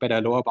construct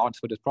better lower bounds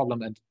for this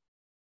problem, and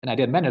I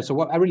didn't manage. So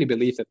what I really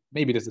believe that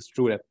maybe this is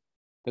true, that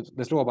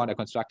this lower bound I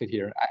constructed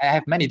here, I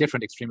have many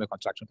different extremal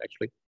constructions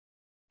actually,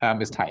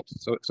 is tight.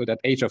 So that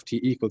h of t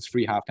equals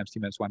 3 half times t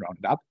minus 1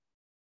 rounded up,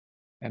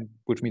 and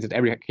which means that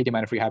every kt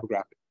minus 3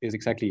 hypergraph is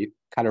exactly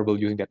colorable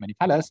using that many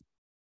colors.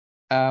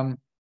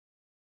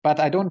 But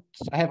I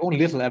have only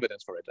little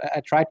evidence for it.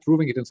 I tried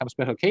proving it in some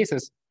special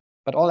cases,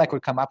 but all I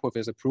could come up with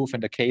is a proof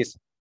in the case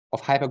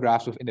of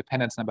hypergraphs with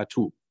independence number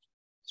 2.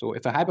 So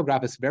if a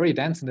hypergraph is very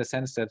dense in the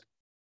sense that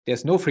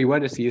there's no free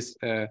vertices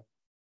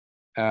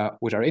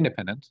which are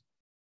independent,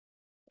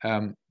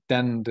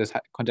 then this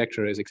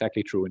conjecture is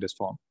exactly true in this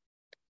form.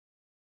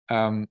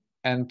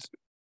 And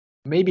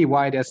maybe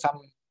why there's some,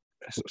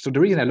 so the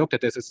reason I looked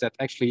at this is that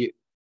actually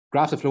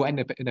graphs of low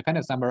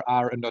independence number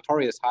are a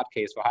notorious hard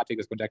case for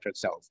Hartwig's conjecture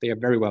itself. They are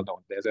very well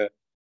known. There's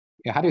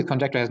Hartwig's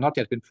conjecture has not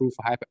yet been proved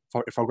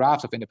for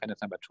graphs of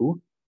independence number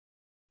 2.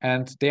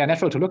 And they are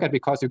natural to look at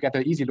because you get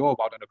an easy lower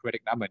bound on a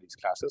quadratic number in these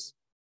classes.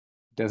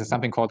 There's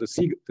something called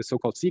the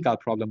so-called Seagull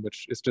problem,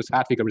 which is just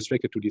Hartwig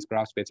restricted to these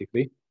graphs,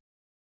 basically.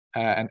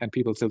 And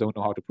people still don't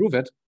know how to prove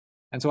it.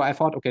 And so I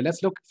thought, okay,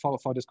 let's look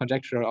for this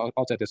conjecture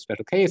outside this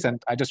special case.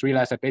 And I just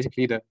realized that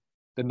basically the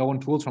known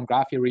tools from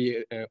graph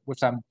theory with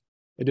some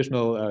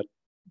additional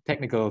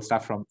technical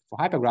stuff for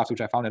hypergraphs,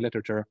 which I found in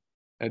literature,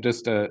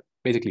 just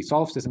basically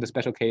solves this in the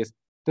special case.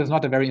 This is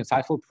not a very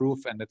insightful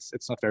proof, and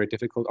it's not very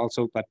difficult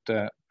also, but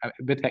a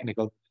bit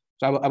technical.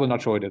 So I will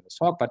not show it in this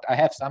talk, but I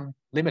have some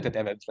limited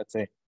evidence, let's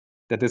say,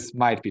 that this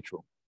might be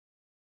true.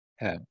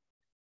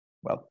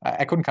 Well,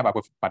 I couldn't come up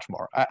with much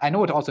more. I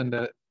know it also in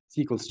the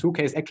t equals 2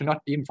 case, actually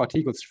not even for t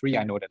equals 3,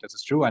 I know that this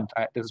is true, and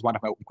this is one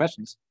of my open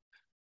questions.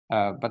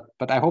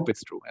 But I hope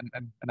it's true,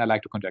 and I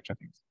like to conjecture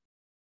things.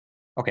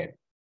 Okay.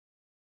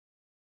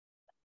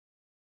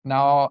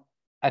 Now,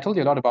 I told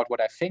you a lot about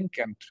what I think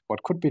and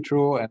what could be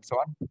true and so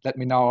on. Let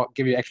me now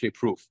give you actually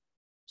proof.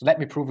 So let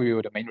me prove you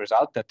the main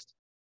result, that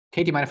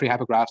kt minus 3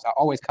 hypergraphs are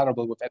always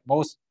colorable with at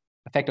most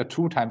a factor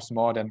 2 times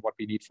more than what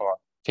we need for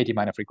kt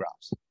minus 3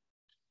 graphs.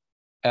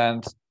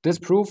 And this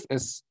proof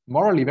is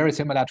morally very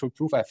similar to a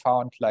proof I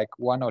found like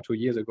 1 or 2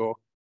 years ago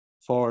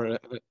for a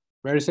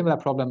very similar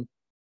problem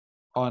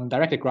on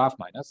directed graph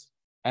minors.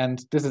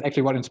 And this is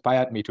actually what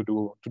inspired me to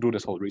do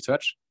this whole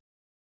research.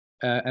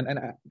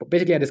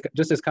 Basically, I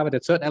just discovered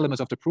that certain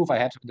elements of the proof I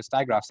had in this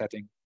digraph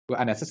setting were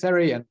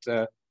unnecessary, and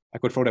I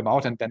could throw them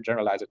out and then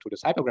generalize it to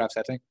this hypergraph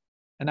setting.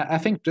 And I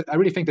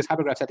really think this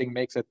hypergraph setting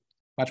makes it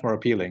much more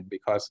appealing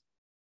because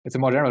it's a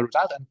more general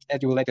result. And as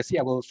you will later see,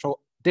 I will show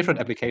different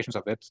applications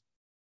of it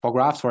for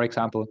graphs, for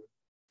example,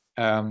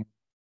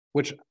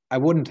 which I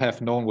wouldn't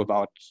have known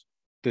without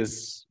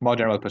this more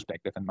general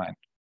perspective in mind.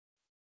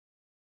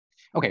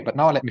 Okay, but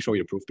now let me show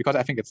you a proof because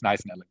I think it's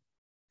nice and elegant.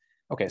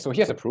 Okay, so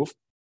here's a proof.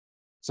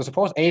 So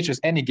suppose H is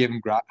any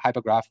given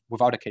hypergraph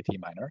without a kt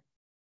minor.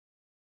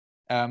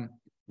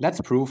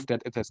 Let's prove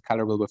that it is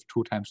colorable with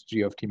 2 times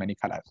g of t many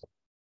colors.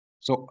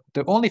 So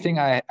the only thing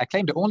I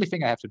claim the only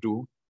thing I have to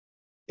do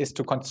is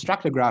to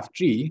construct a graph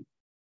G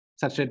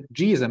such that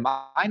G is a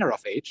minor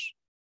of H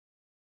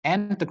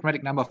and the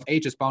quadratic number of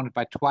H is bounded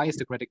by twice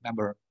the quadratic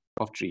number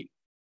of G.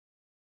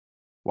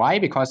 Why?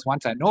 Because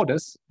once I know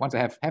this, once I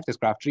have this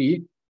graph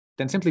G,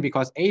 then simply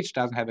because H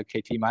doesn't have a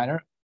kt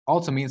minor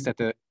also means that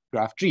the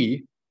graph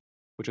G,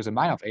 which is a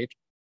minor of H,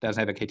 doesn't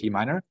have a kt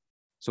minor.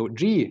 So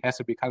G has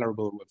to be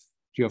colorable with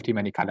G of t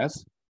many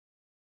colors.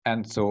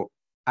 And so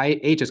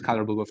H is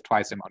colorable with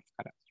twice the amount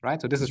of colors,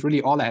 right? So this is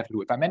really all I have to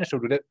do. If I manage to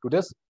do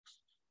this,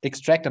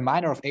 extract a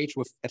minor of H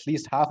with at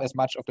least half as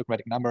much of the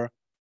chromatic number,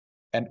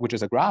 and which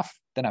is a graph,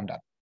 then I'm done.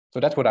 So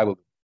that's what I will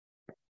do.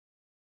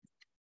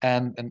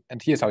 And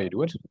here's how you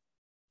do it.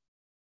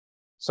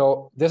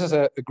 So this is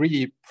a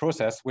greedy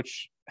process,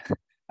 which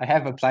I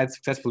have applied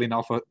successfully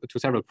now to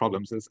several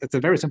problems. It's a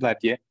very simple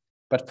idea,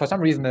 but for some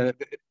reason it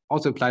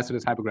also applies to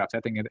this hypergraph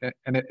setting,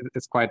 and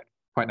it's quite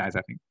nice,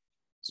 I think.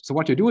 So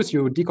what you do is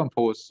you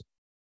decompose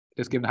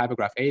this given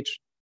hypergraph H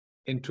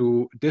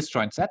into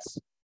disjoint sets,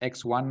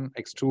 x1,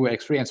 x2,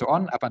 x3, and so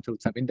on, up until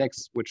some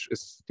index, which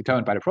is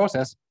determined by the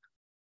process,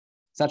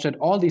 such that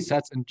all these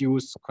sets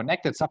induce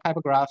connected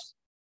subhypergraphs,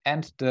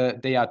 and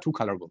they are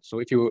two-colorable. So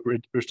if you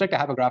restrict a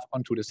hypergraph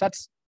onto the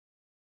sets,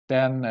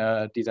 then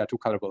these are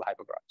two-colorable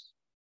hypergraphs.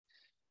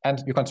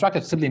 And you construct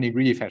it simply in a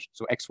greedy fashion.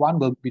 So x1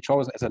 will be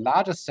chosen as the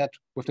largest set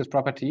with this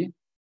property.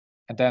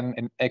 And then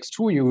in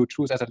x2, you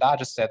choose as the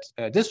largest set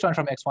disjoint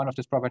from x1 of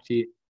this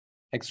property.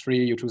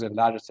 x3, you choose as the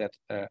largest set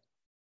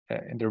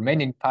in the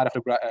remaining part of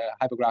the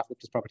hypergraph with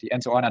this property,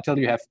 and so on, until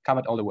you have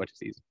covered all the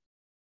vertices.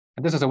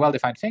 And this is a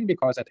well-defined thing,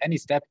 because at any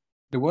step,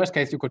 the worst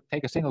case, you could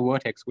take a single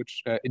vertex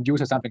which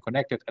induces something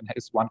connected and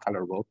is one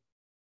colorable.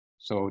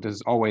 So this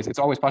is it's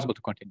always possible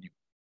to continue.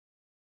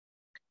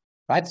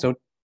 Right? So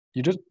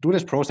you just do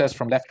this process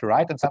from left to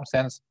right in some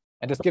sense,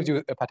 and this gives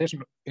you a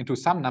partition into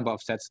some number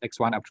of sets,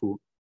 x1 up to,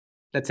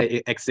 let's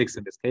say, x6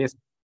 in this case.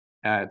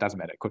 It doesn't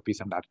matter. It could be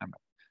some large number.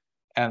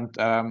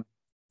 And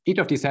each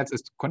of these sets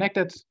is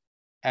connected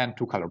and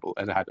two-colorable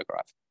as a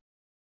hypergraph.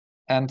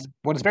 And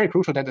what is very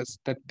crucial is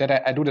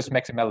that I do this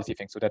maximality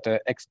thing, so that the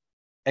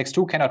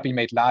x2 cannot be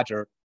made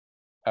larger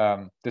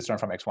disjoint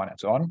from x1 and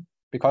so on,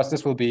 because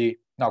this will be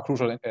now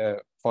crucial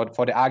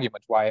for the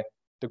argument why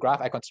the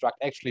graph I construct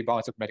actually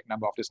bounds the chromatic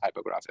number of this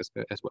hypergraph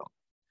as well.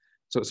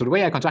 So the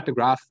way I construct the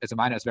graph as a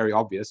minor is very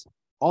obvious.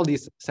 All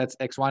these sets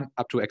x1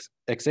 up to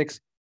x6,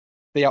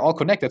 they are all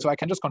connected, so I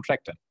can just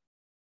contract them.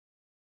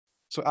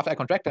 So after I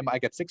contract them, I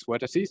get 6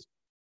 vertices,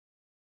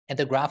 and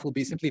the graph will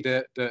be simply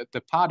the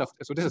part of,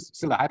 so this is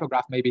still a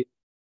hypergraph maybe,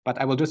 but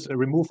I will just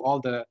remove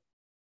all the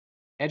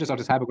edges of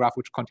this hypergraph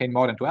which contain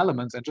more than 2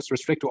 elements, and just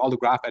restrict to all the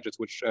graph edges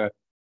which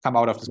come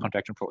out of this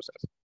contraction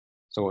process.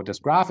 So this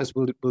graph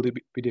will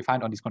be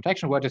defined on these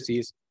contraction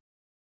vertices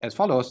as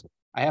follows.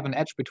 I have an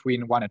edge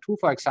between 1 and 2,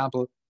 for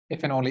example,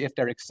 if and only if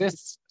there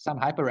exists some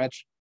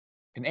hyperedge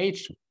in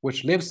H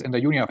which lives in the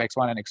union of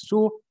x1 and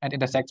x2 and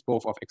intersects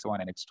both of x1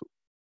 and x2.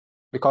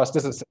 Because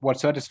this is what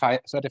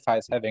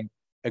certifies having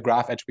a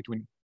graph edge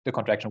between the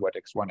contraction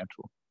vertex 1 and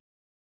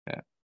 2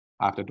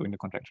 after doing the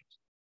contractions.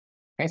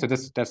 Okay, so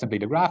that's simply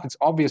the graph. It's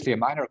obviously a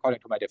minor according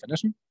to my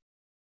definition.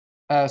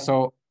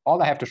 So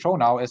all I have to show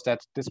now is that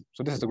this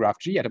is the graph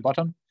G at the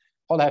bottom.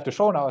 All I have to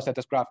show now is that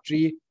this graph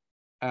G,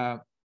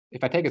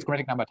 if I take its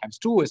chromatic number times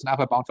 2, is an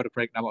upper bound for the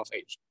chromatic number of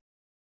H.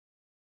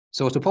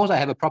 So suppose I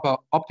have a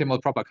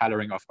optimal proper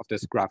coloring of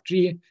this graph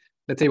G,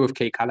 let's say with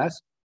k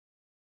colors.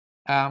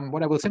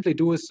 What I will simply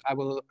do is I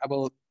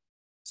will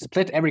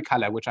split every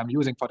color which I'm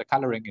using for the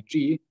coloring in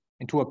G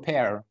into a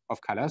pair of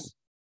colors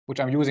which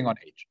I'm using on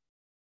H,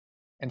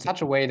 in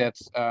such a way that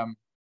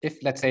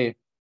if, let's say,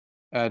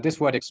 this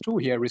vertex 2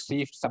 here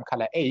received some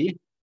color A,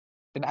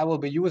 then I will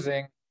be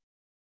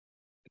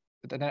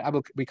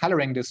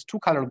coloring this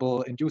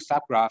two-colorable induced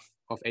subgraph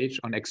of H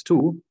on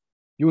x2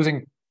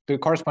 using the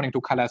corresponding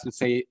 2 colors, let's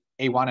say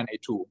A1 and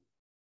A2,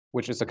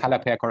 which is a color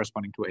pair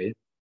corresponding to A.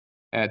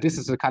 This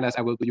is the colors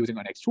I will be using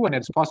on x2, and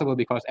it's possible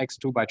because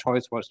x2 by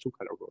choice was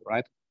two-colorable,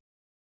 right?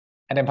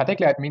 And in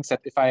particular, it means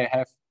that if I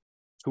have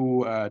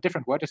 2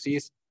 different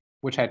vertices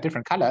which had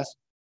different colors,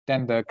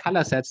 then the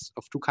color sets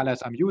of 2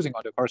 colors I'm using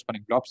on the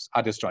corresponding blobs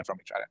are disjoint from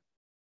each other.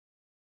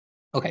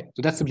 Okay,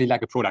 so that's simply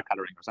like a product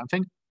coloring or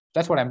something.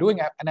 That's what I'm doing,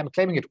 and I'm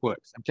claiming it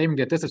works. I'm claiming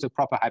that this is a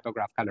proper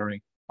hypergraph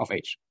coloring of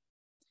H.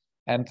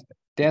 And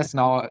there's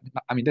now,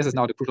 this is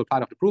now the crucial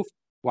part of the proof.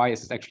 Why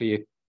is this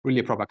actually really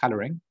a proper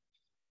coloring?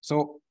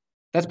 So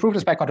let's prove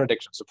this by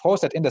contradiction.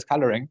 Suppose that in this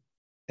coloring,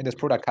 in this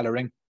product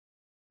coloring,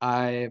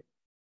 I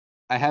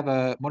have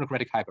a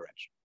monochromatic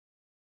hyperedge.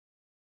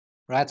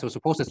 Right? So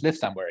suppose this lives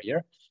somewhere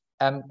here.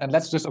 And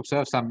let's just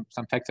observe some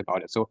facts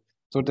about it. So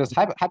this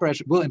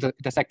hyperedge will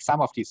intersect some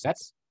of these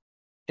sets.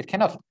 It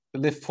cannot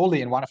live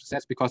fully in one of the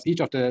sets because each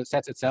of the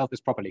sets itself is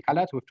properly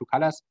colored with 2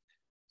 colors.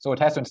 So it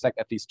has to intersect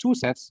at least 2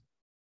 sets.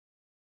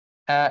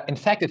 In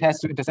fact, it has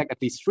to intersect at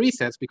least 3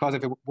 sets, because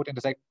if it would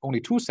intersect only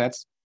 2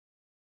 sets,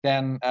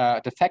 then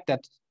the fact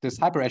that this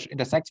hyperedge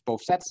intersects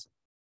both sets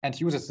and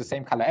uses the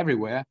same color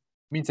everywhere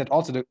means that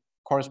also the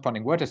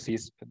corresponding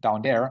vertices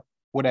down there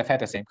would have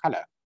had the same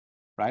color,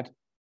 right?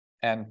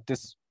 And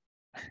this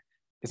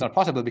is not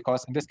possible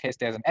because in this case,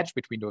 there's an edge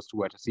between those 2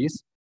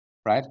 vertices,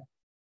 right?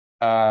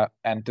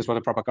 And this was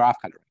a proper graph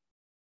coloring.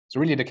 So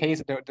really the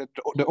case,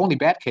 the only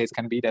bad case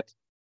can be that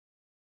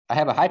I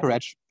have a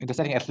hyperedge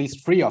intersecting at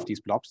least 3 of these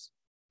blobs,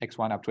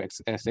 x1 up to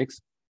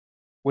x6,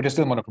 which is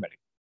still monochromatic.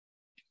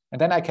 And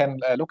then I can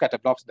look at the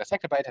blobs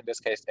intersected by it, in this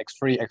case,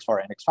 x3,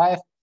 x4, and x5,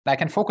 I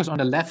can focus on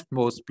the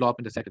leftmost blob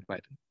intersected by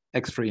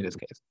x3 in this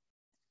case.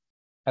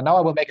 And now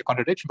I will make a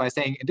contradiction by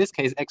saying, in this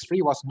case,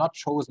 x3 was not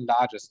chosen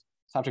largest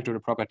subject to the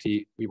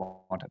property we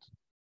wanted.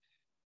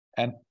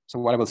 And so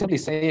what I will simply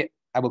say,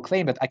 I will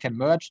claim that I can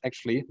merge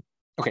actually.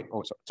 Okay,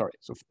 sorry.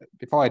 So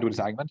before I do this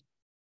argument,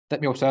 let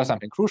me observe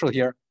something crucial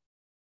here.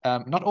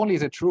 Not only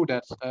is it true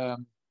that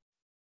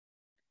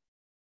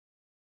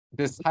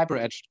this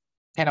hyperedge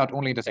cannot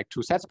only intersect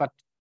two sets, but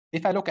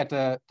if I look at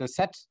the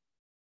set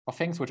of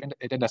things which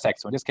it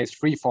intersects, so in this case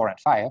 3, 4, and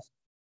 5,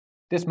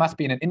 this must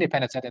be in an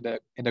independent set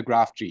in the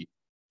graph G,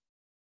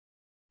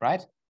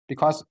 right?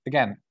 Because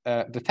again,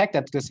 the fact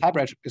that this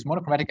hyperedge is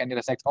monochromatic and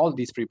intersects all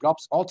these three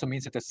blobs also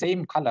means that the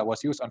same color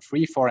was used on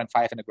 3, 4, and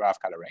 5 in the graph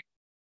coloring.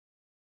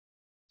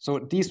 So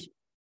these,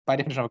 by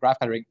definition of graph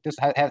coloring, this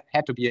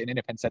had to be an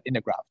independent set in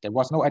the graph. There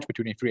was no edge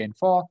between 3 and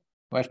 4,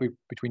 no edge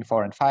between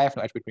 4 and 5,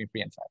 no edge between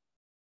 3 and 5.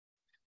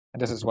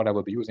 And this is what I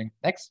will be using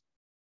next.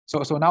 So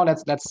now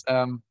let's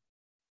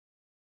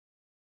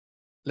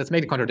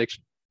make the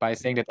contradiction by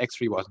saying that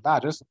x3 was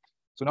largest.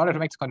 So in order to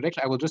make this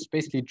contradiction, I will just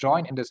basically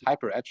join in this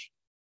hyperedge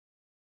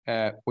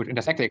which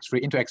intersected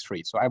x3 into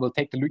x3. So I will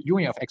take the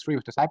union of x3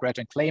 with this hyperedge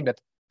and claim that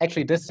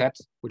actually this set,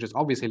 which is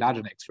obviously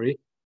larger than x3,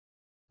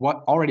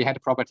 already had a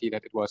property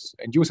that it was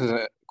induces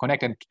a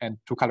connected and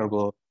two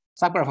colorable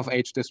subgraph of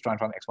H disjoint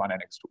from x1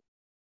 and x2.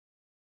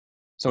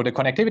 So the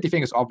connectivity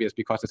thing is obvious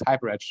because this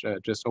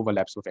hyperedge just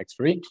overlaps with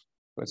x3,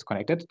 so it's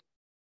connected.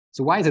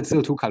 So why is it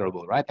still two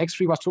colorable, right?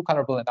 x3 was two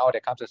colorable, and now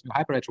there comes this new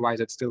hyperedge. Why is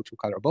it still two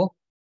colorable?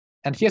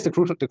 And here's the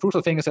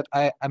crucial thing is that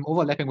I'm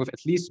overlapping with at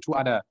least two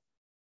other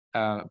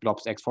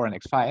blobs, x4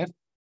 and x5.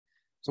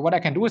 So what I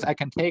can do is I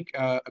can take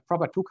a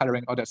proper two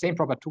coloring, or the same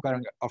proper two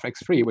coloring of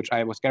x3, which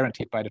I was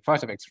guaranteed by the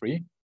choice of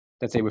x3,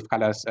 let's say with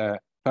colors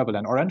purple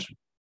and orange.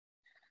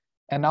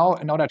 And now,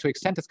 in order to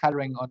extend this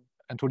coloring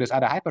onto this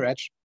other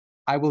hyperedge,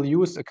 I will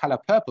use a color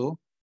purple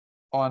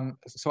on.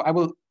 So I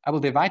will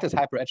divide this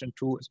hyperedge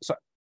into. So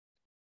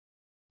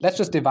let's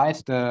just divide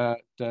the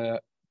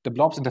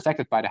blobs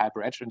intersected by the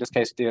hyperedge. In this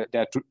case, there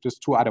are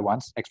just two other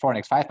ones, x4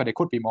 and x5, but there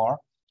could be more.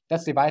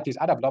 Let's divide these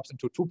other blobs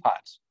into two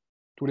parts,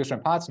 two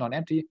different parts,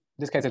 non-empty. In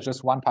this case, it's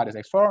just one part is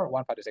x4,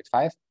 one part is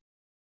x5.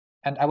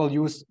 And I will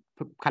use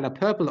color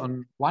purple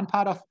on one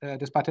part of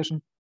this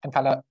partition and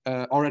color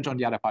orange on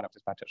the other part of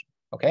this partition,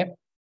 okay?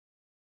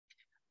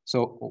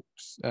 So,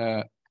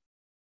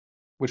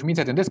 which means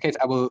that in this case,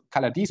 I will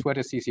color these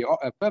vertices here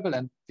purple,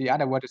 and the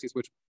other vertices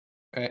which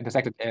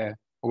intersected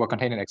or were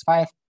contained in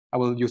x5, I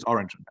will use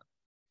orange on them.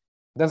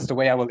 This is the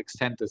way I will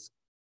extend this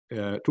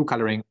two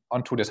coloring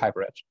onto this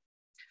hyperedge.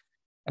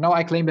 And now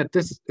I claim that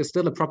this is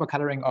still a proper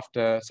coloring of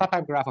the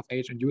subhypergraph of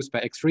H induced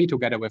by x3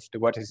 together with the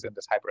vertices in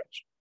this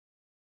hyperedge.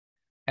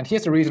 And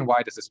here's the reason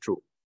why this is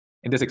true.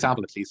 In this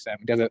example, at least,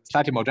 there's a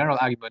slightly more general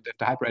argument if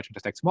the hyperedge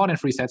intersects more than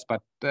three sets,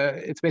 but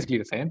it's basically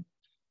the same.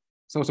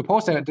 So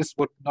suppose that this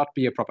would not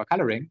be a proper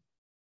coloring,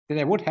 then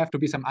there would have to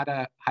be some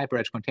other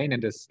hyperedge contained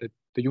in this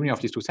the union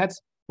of these two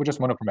sets, which is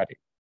monochromatic.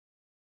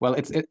 Well,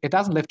 it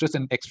doesn't live just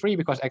in x3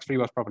 because x3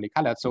 was properly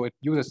colored, so it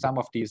uses some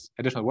of these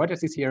additional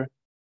vertices here.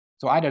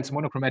 So either it's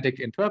monochromatic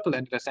in purple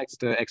and intersects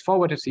the x4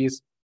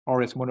 vertices,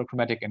 or it's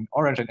monochromatic in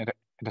orange and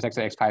intersects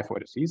the x5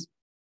 vertices.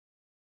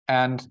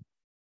 And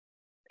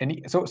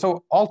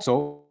so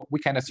also we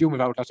can assume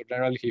without loss of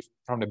generality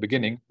from the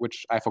beginning,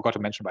 which I forgot to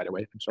mention, by the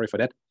way, I'm sorry for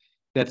that,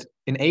 that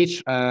in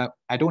H,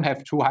 I don't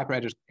have two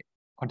hyperedges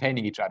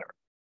containing each other.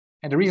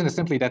 And the reason is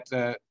simply that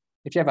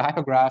if you have a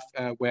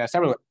hypergraph where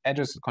several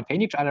edges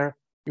contain each other,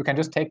 you can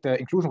just take the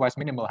inclusion-wise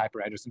minimal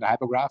hyperedges in the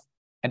hypergraph,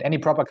 and any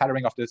proper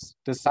coloring of this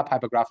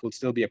sub-hypergraph will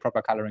still be a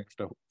proper coloring of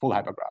the full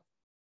hypergraph.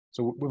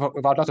 So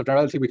without loss of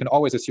generality, we can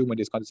always assume in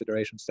these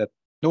considerations that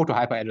no two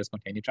hyperedges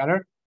contain each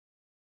other,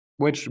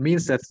 which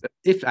means that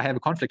if I have a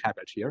conflict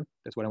hyperedge here,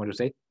 that's what I want to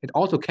say, it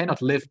also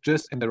cannot live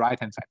just in the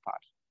right-hand side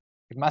part.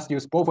 It must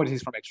use both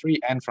vertices from x3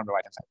 and from the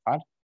right-hand side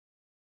part.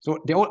 So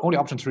the only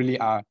options really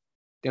are,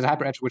 there's a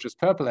hyperedge which is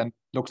purple and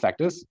looks like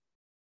this.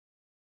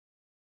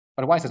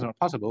 But why is this not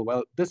possible?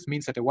 Well, this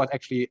means that there was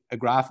actually a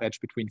graph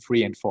edge between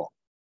 3 and 4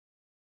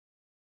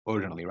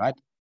 originally, right?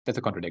 That's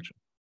a contradiction,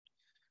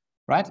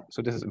 right?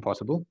 So this is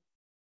impossible.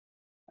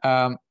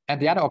 And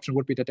the other option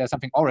would be that there's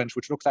something orange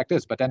which looks like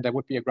this, but then there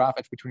would be a graph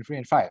edge between 3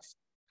 and 5.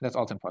 That's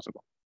also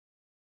impossible.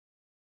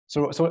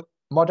 So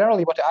more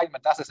generally, what the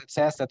argument does is it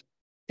says that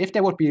if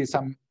there would be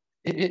some,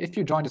 if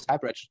you join this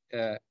hyperedge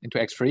into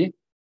x3,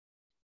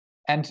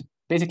 and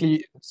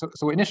basically,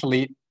 so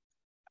initially,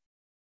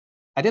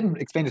 I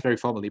didn't explain this very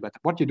formally, but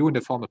what you do in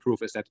the formal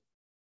proof is that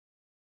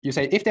you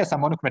say if there's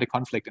some monochromatic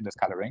conflict in this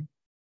coloring,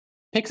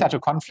 pick such a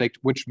conflict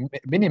which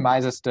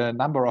minimizes the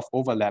number of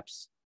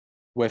overlaps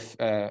with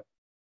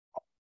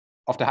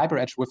of the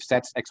hyperedge with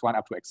sets x1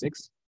 up to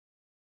x6.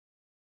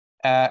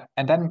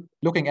 And then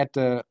looking at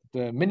the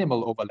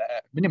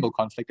minimal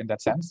conflict in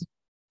that sense,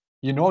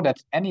 you know that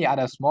any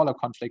other smaller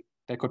conflict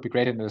that could be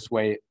created in this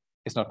way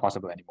is not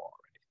possible anymore.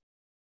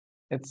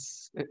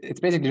 It's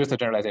basically just a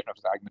generalization of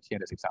this argument here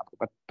in this example,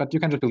 but you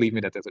can just believe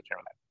me that there's a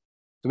generalization.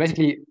 So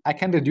basically, I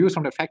can deduce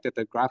from the fact that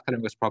the graph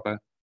coloring was proper,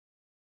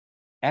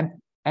 and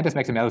and this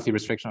maximality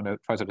restriction on the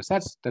choice of the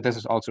sets, that this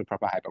is also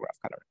proper hypergraph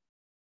coloring.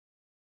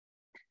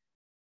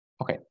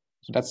 Okay,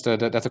 so that's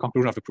the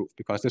conclusion of the proof,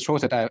 because this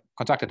shows that I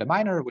constructed a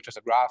minor, which is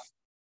a graph,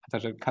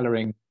 such as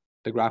coloring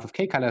the graph of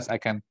k colors, I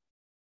can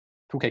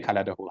 2k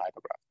color the whole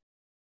hypergraph.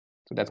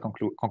 So that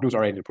concludes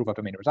already the proof of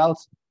the main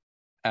results,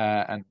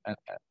 and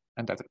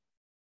that's it.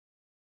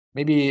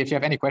 Maybe if you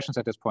have any questions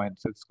at this point,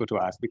 it's good to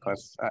ask,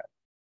 because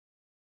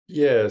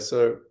yeah.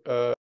 So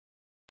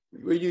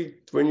when you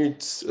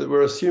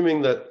were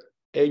assuming that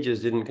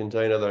edges didn't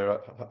contain other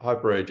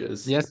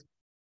hyperedges. Yes.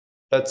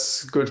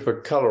 That's good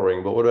for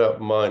coloring, but what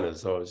about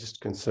minors? I was just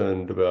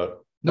concerned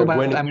about. No,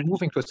 but I'm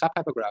moving to a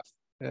subhypergraph,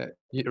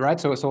 right?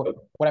 So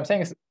what I'm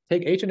saying is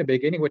take H in the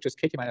beginning, which is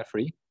kt minus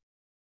 3.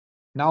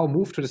 Now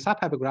move to the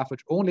subhypergraph,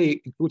 which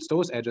only includes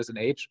those edges in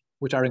H,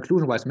 which are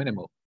inclusion-wise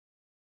minimal.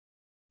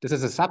 This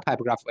is a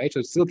subhypergraph of H,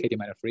 so it's still kt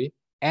minus 3,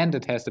 and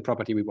it has the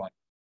property we want,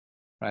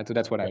 right? So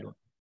that's what I do.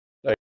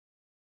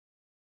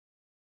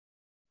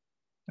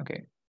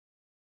 Okay.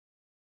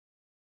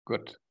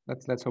 Good.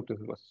 Let's hope this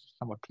was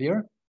somewhat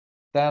clear.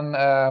 Then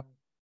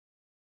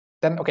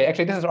okay,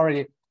 actually this is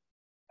already,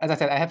 as I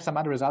said, I have some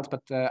other results,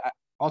 but I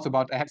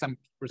have some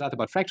results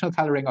about fractional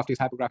coloring of these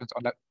hypergraphs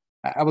on that.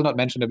 I will not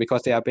mention them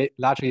because they are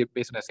largely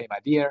based on the same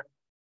idea,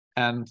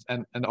 and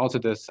also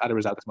this other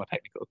result is more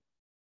technical.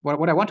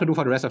 What I want to do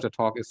for the rest of the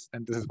talk is,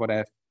 and this is what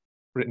I've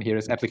written here,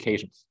 is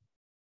applications.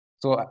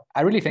 So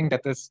I really think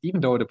that this,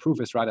 even though the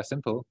proof is rather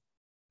simple,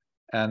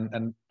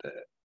 and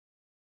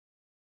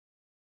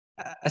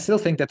I still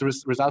think that the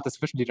result is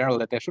sufficiently general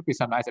that there should be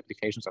some nice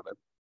applications of it.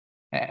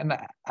 And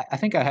I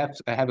think I have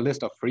a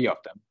list of 3 of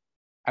them.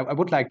 I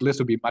would like the list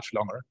to be much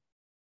longer,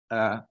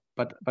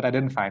 but I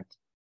didn't find.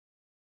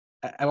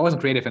 I wasn't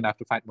creative enough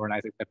to find more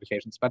nice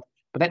applications. But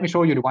let me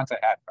show you the ones I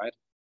had, right?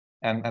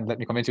 And let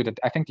me convince you that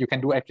I think you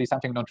can do actually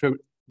something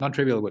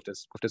non-trivial with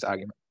this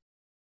argument.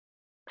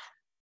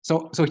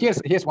 So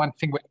here's one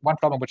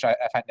problem which I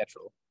find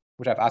natural,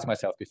 which I've asked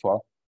myself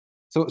before.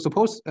 So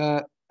suppose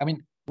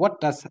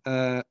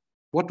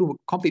what do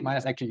complete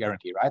minors actually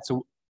guarantee, right?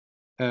 So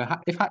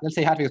if let's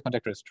say Hartwig's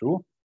conjecture is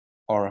true,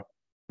 or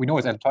we know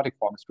its asymptotic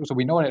form is true, so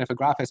we know that if a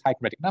graph has high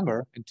chromatic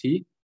number in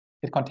T,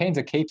 it contains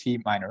a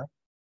KT minor,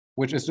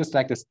 which is just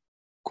like this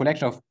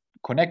collection of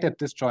connected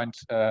disjoint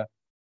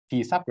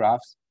T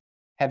subgraphs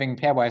having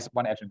pairwise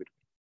one edge in between.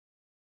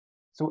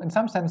 So in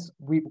some sense,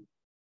 we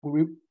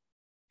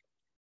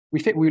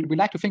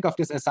like to think of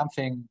this as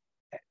something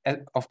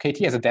of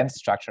KT as a dense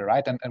structure,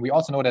 right? And we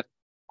also know that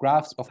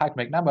graphs of high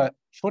chromatic number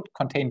should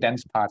contain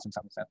dense parts in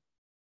some sense.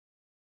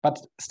 But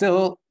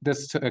still,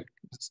 this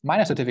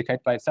minor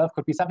certificate by itself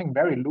could be something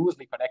very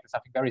loosely connected,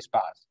 something very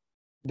sparse,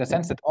 in the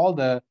sense that all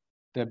the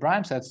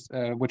branch sets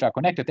which are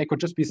connected, they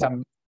could just be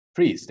some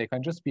trees. They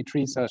can just be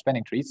trees,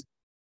 spanning trees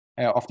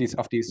of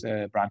these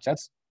branch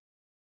sets.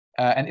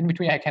 And in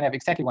between, I can have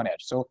exactly one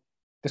edge. So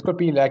this could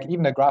be like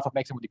even a graph of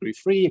maximum degree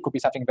 3. It could be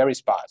something very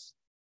sparse.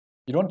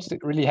 You don't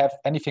really have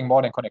anything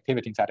more than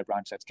connectivity inside the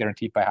branch sets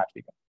guaranteed by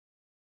Hartwig.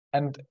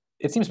 And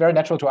it seems very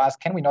natural to ask,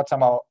 can we not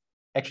somehow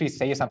actually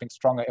say something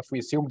stronger if we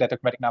assume that the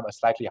chromatic number is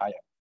slightly higher?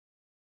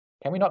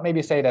 Can we not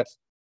maybe say that,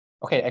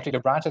 okay, actually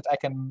the branches, I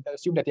can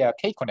assume that they are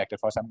k connected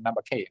for some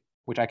number k,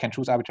 which I can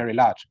choose arbitrarily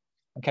large.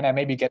 And can I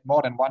maybe get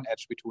more than one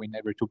edge between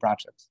every 2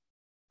 branches?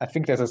 I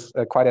think this is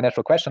quite a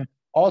natural question.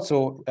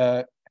 Also,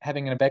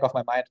 having in the back of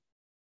my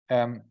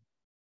mind,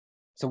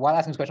 so while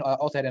asking this question, I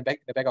also had in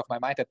the back of my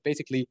mind that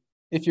basically,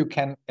 if you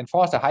can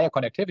enforce a higher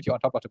connectivity on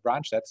top of the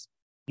branch sets,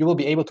 you will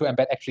be able to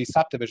embed actually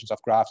subdivisions of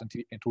graphs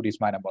into these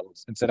minor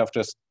models instead of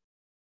just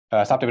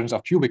subdivisions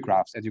of cubic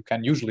graphs, as you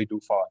can usually do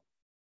for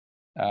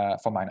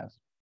minors.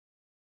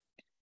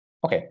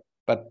 Okay,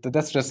 but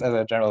that's just as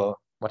a general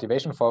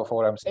motivation for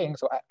what I'm saying.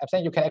 So I'm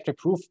saying you can actually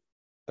prove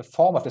the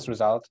form of this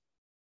result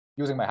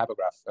using my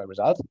hypergraph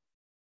result.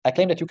 I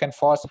claim that you can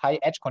force high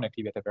edge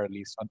connectivity at the very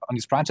least on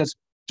these branches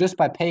just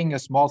by paying a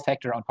small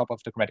factor on top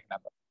of the chromatic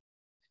number.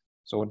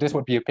 So this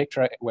would be a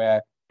picture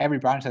where every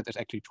branch set is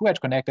actually 2 edge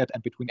connected,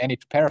 and between any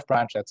pair of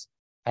branch sets,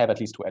 I have at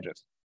least 2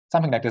 edges.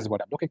 Something like this is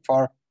what I'm looking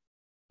for,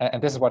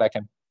 and this is what I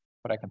can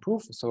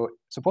prove. So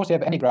suppose you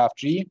have any graph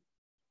G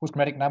whose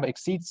chromatic number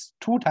exceeds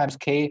 2 times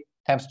k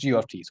times G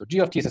of T. So G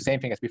of T is the same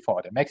thing as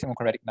before, the maximum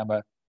chromatic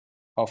number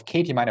of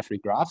kt minus 3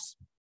 graphs.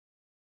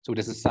 So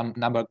this is some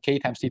number k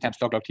times T times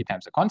log T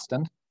times a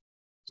constant.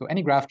 So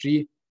any graph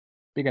G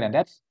bigger than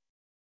that,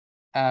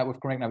 with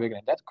chromatic number bigger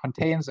than that,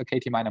 contains a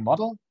kt minor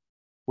model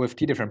with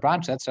T different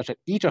branch sets, such that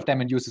each of them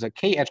induces a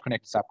k edge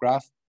connected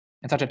subgraph,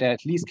 and such that there are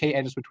at least k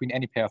edges between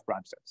any pair of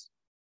branch sets.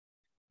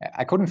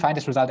 I couldn't find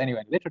this result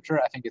anywhere in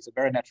literature. I think it's a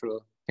very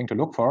natural thing to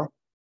look for.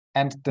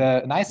 And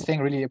the nice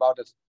thing really about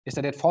it is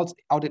that it falls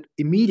out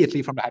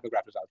immediately from the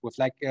hypergraph result with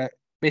like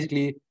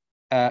basically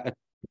a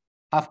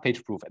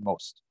half-page proof at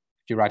most,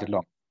 if you write it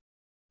long.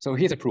 So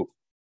here's a proof.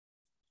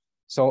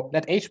 So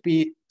let H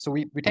be, so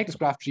we take this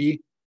graph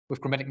G with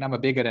chromatic number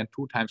bigger than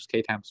 2 times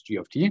k times G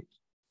of T.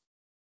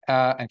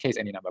 And k is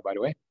any number, by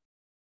the way.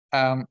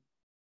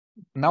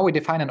 Now we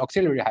define an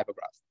auxiliary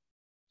hypergraph.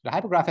 The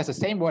hypergraph has the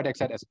same vertex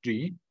set as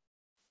G,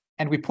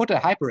 and we put a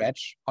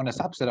hyperedge on a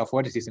subset of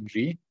vertices in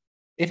G,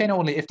 if and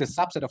only if the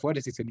subset of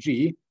vertices in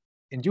G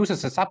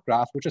induces a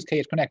subgraph which is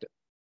k-edge connected.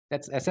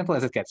 That's as simple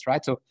as it gets,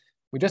 right? So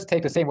we just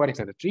take the same vertex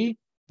at G.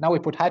 Now we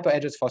put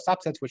hyperedges for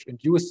subsets which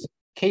induce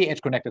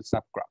k-edge connected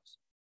subgraphs.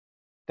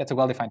 That's a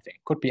well-defined thing.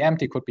 Could be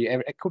empty, could be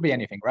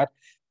anything, right?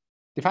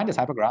 Define this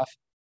hypergraph.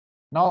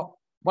 Now,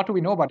 what do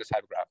we know about this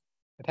hypergraph?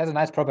 It has a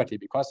nice property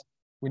because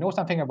we know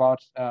something about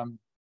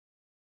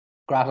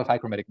graph of high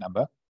chromatic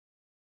number.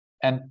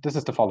 And this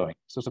is the following.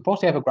 So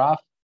suppose you have a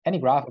graph, any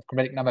graph of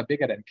chromatic number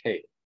bigger than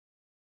k.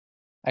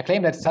 I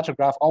claim that such a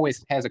graph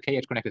always has a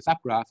k-edge connected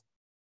subgraph.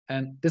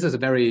 And this is a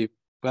very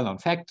well-known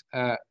fact.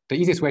 The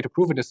easiest way to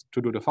prove it is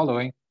to do the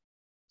following.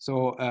 So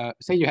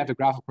say you have a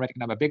graph of chromatic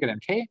number bigger than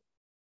k,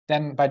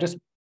 then by just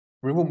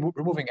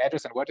removing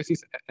edges and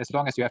vertices, as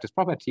long as you have this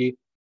property,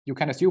 you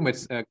can assume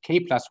it's k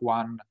plus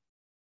 1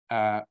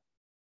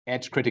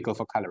 edge critical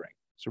for coloring.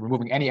 So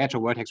removing any edge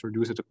or vertex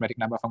reduces the chromatic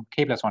number from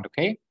k plus 1 to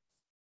k.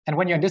 And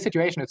when you're in this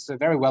situation, it's a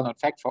very well-known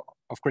fact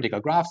of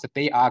critical graphs that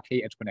they are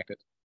k-edge connected.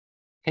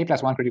 K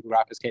plus 1 critical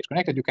graph is k-edge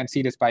connected. You can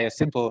see this by a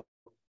simple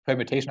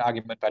permutation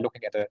argument by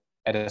looking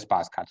at a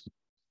sparse cut.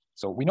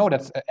 So we know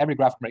that every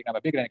graph of chromatic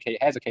number bigger than k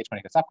has a k-edge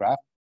connected subgraph.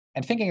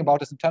 And thinking about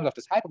this in terms of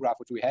this hypergraph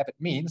which we have, it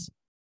means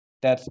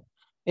that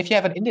if you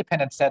have an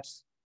independent set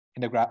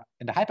in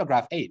the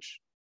hypergraph H,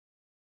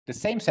 the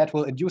same set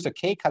will induce a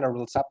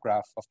k-colorable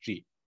subgraph of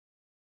G,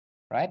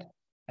 right?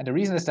 And the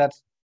reason is that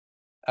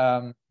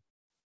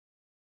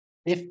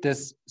if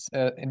this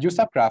induced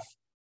subgraph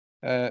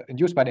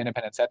induced by the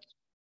independent set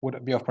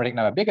would be of chromatic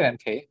number bigger than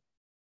k,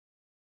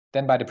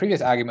 then by the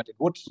previous argument,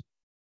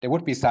 there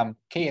would be some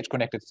k-edge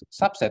connected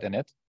subset in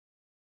it,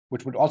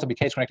 which would also be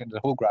k-edge connected in the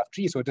whole graph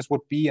G. So this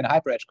would be an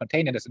hyperedge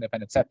contained in this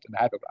independent set in the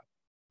hypergraph.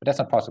 But that's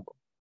not possible.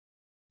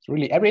 So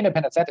really, every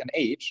independent set in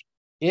H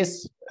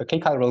is a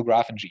k-colorable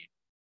graph in G,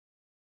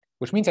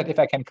 which means that if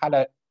I can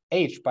color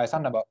H by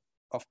some number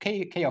of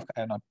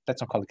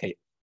let's not call it k,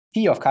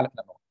 T of color,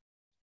 no,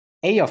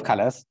 A of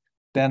colors,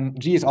 then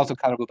G is also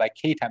colorable by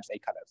k times A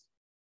colors,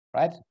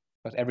 right?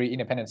 Because every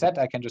independent set,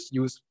 I can just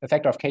use a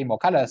factor of k more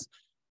colors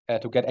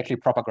to get actually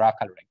proper graph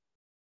coloring,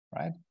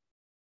 right?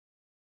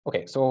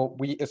 Okay, so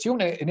we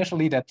assumed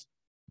initially that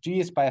G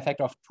is by a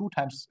factor of 2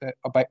 times,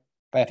 or by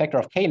a factor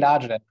of k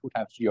larger than 2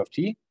 times G of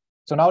T.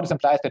 So now this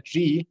implies that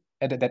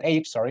that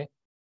H,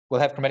 will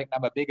have chromatic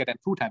number bigger than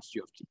 2 times G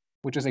of T,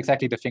 which is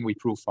exactly the thing we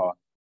prove for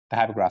the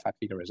hypergraph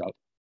hyperfigure result.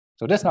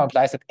 So this now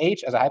implies that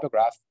H as a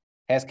hypergraph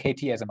has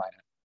KT as a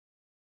minor.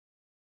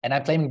 And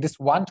I'm claiming this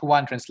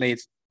one-to-one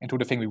translates into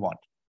the thing we want.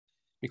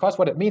 Because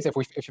what it means, if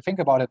you think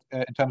about it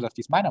in terms of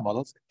these minor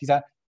models, these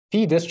are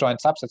P disjoint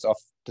subsets of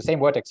the same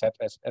vertex set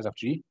as of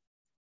G,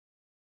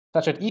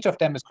 such that each of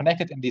them is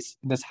connected in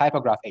this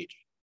hypergraph H.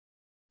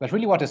 But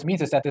really what this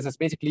means is that this is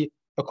basically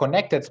a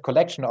connected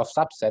collection of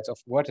subsets of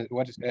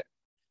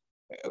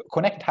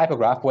connected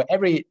hypergraph where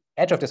every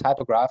edge of this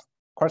hypergraph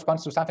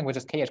corresponds to something which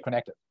is k-edge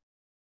connected.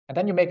 And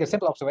then you make a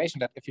simple observation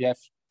that if you have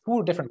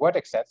 2 different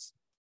vertex sets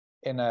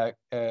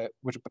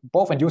which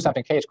both induce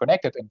something k-edge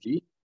connected in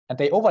G, and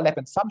they overlap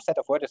in some set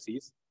of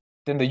vertices,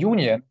 then the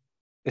union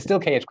is still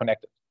k-edge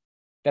connected.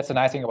 That's the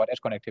nice thing about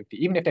edge connectivity.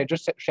 Even if they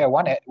just share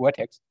one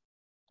vertex,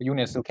 the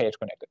union is still k-edge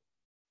connected.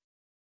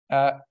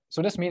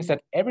 So this means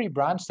that every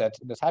branch set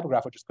in this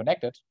hypergraph which is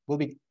connected will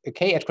be a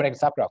k-edge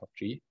connected subgraph of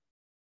G.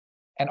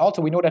 And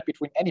also we know that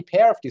between any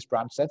pair of these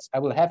branch sets, I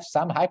will have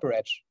some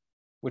hyperedge,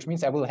 which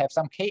means I will have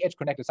some k-edge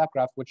connected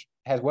subgraph which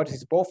has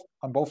vertices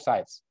on both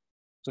sides.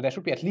 So there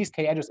should be at least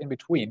k edges in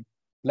between,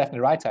 left and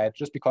the right side,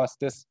 just because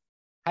this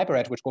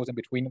hyperedge which goes in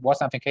between was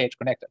something k-edge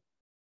connected.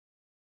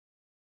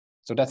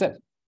 So that's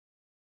it.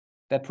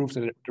 That proves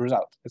the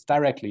result. It's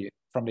directly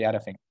from the other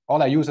thing.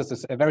 All I use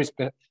is a very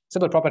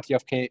simple property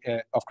of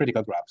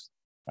critical graphs,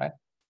 right?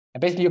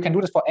 And basically, you can do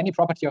this for any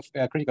property of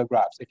critical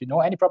graphs. If you know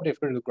any property of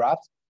critical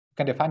graphs, you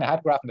can define a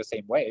hypergraph in the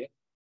same way,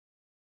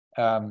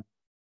 and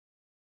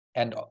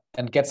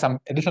get some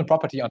additional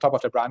property on top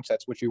of the branch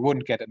sets, which you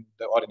wouldn't get in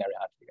the ordinary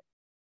hyperfigure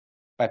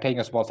by paying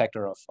a small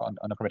factor on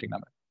a chromatic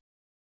number.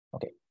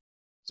 Okay,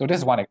 so this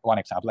is one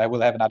example. I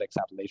will have another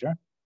example later.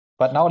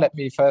 But now let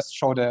me first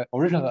show the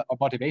original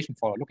motivation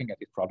for looking at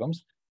these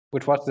problems,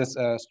 which was this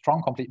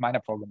strong complete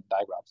minor problem in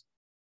diagrams.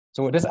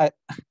 So this I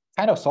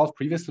kind of solved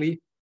previously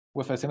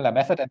with a similar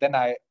method, and then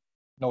I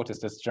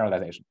noticed this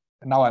generalization.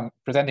 And now I'm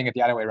presenting it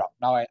the other way around.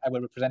 Now I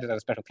will present it as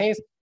a special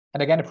case.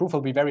 And again, the proof will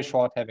be very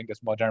short, having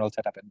this more general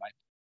setup in mind.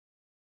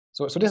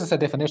 So this is a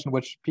definition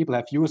which people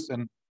have used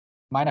in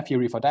minor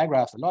theory for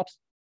digraphs a lot.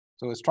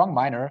 So a strong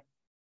minor,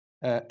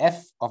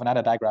 F of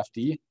another digraph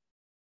D,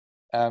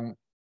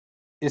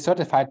 is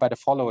certified by the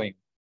following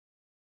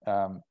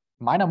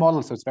minor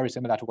model. So it's very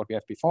similar to what we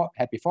had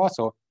before.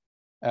 So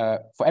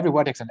for every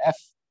vertex in F,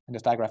 in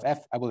this digraph F,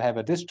 I will have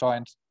a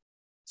disjoint,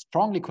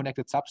 strongly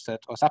connected subset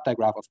or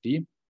subdigraph of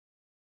D.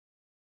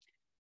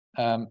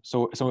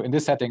 So in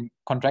this setting,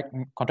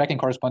 contracting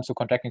corresponds to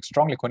contracting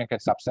strongly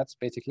connected subsets,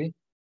 basically.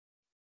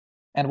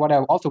 And what I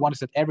also want is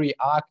that every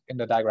arc in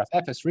the digraph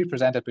F is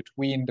represented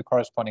between the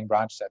corresponding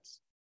branch sets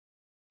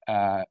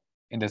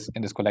in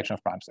this collection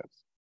of branch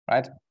sets,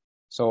 right?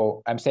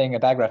 So I'm saying a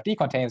digraph D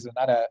contains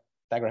another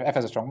digraph F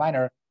as a strong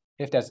minor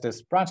if there's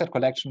this branch set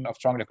collection of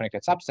strongly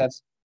connected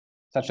subsets,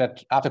 such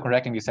that after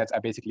correcting these sets, I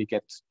basically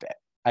get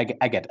I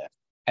get F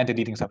and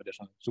deleting some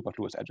additional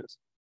superfluous edges.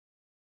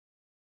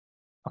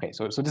 Okay,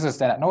 so this is a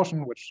standard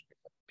notion which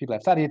people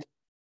have studied.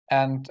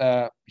 And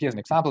here's an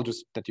example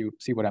just that you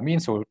see what I mean.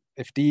 So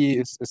if D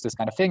is this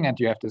kind of thing, and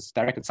you have this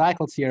directed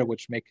cycles here,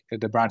 which make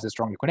the branches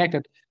strongly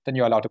connected, then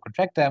you're allowed to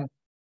contract them,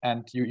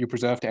 and you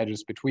preserve the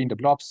edges between the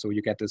blobs. So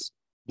you get this,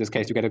 in this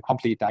case, you get a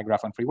complete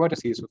digraph on 3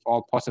 vertices with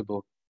all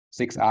possible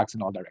 6 arcs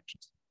in all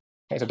directions.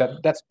 Okay, so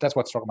that's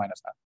what strong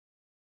minors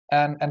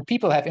are. And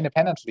people have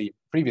independently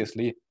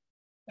previously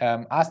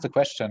asked the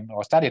question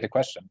or studied the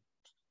question,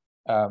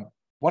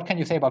 what can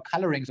you say about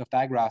colorings of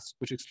digraphs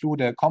which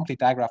exclude a complete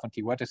digraph on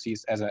T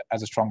vertices as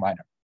a strong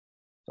minor?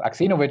 So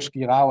Aksenovic,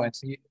 Girau, and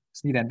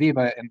Steiner and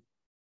Weber in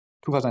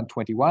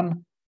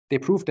 2021, they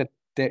proved that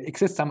there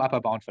exists some upper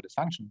bound for this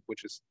function,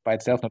 which is by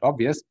itself not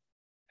obvious.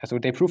 So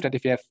they proved that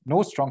if you have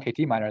no strong KT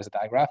minor as a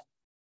digraph,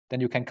 then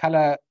you can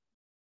color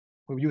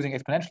using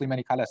exponentially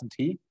many colors in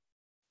T,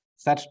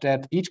 such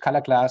that each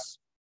color class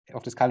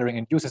of this coloring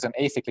induces an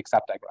acyclic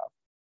subdigraph.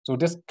 So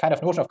this kind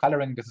of notion of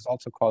coloring, this is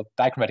also called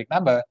dichromatic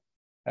number,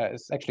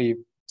 is actually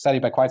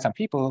studied by quite some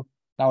people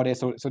nowadays.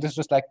 So this is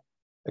just like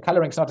the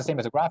coloring is not the same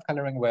as a graph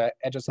coloring where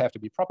edges have to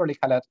be properly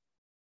colored,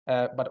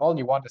 but all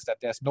you want is that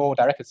there's no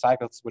directed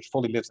cycles which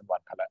fully lives in one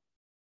color.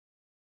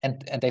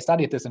 And they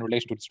studied this in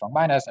relation to the strong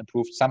minors and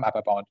proved some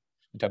upper bound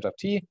in terms of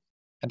T.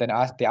 And then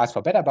they asked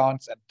for better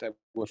bounds. And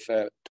with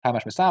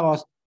Talmash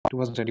Misaros,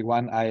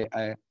 2021,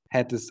 I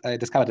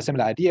discovered a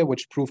similar idea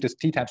which proved this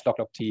T times log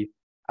T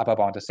upper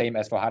bound the same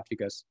as for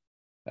Hartwig's,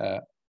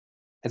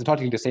 it's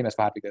totally the same as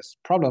for Hartwig's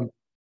problem,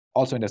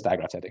 also in this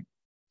digraph setting.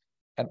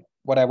 And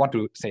what I want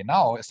to say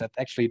now is that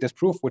actually this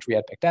proof, which we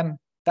had back then,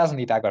 doesn't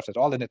need digraphs at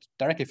all, and it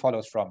directly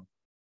follows from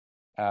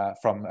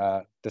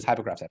this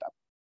hypergraph setup.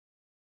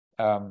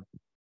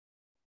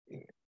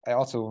 I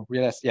also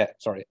realized, I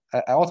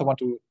also want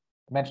to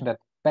mention that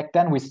back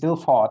then we still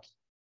thought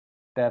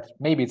that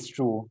maybe it's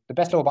true. The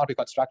best lower bound we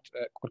could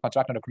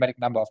construct on a chromatic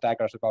number of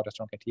digraphs about a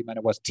strong KT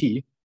minor was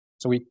T.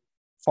 So we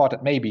thought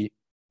that maybe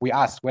we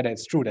asked whether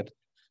it's true that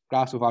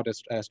graphs without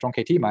a strong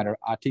KT minor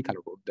are T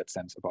colorable in that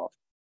sense above.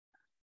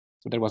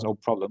 So there was no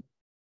problem.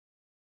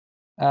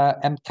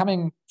 And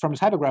coming from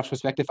this hypergraph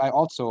perspective, I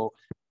also,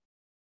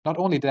 not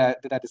only did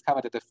I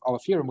discover that our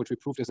theorem, which we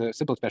proved, is a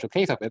simple special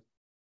case of it,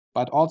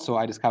 but also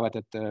I discovered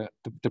that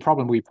the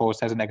problem we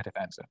posed has a negative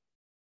answer.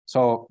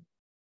 So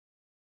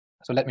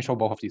let me show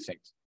both of these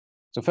things.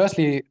 So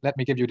firstly, let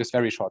me give you this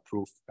very short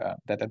proof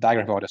that a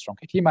digraph without a strong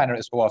KT minor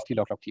is O of T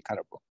log T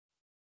colorable.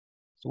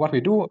 So what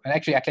we do, and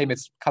actually I claim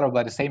it's colorable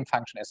by the same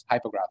function as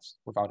hypergraphs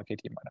without a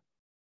KT minor.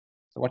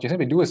 So what you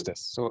simply do is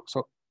this. So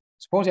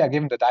suppose you are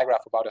given the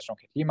digraph about a strong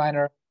KT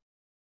minor,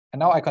 and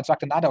now I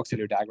construct another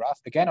auxiliary digraph,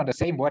 again on the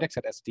same vertex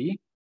set as D,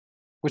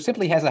 which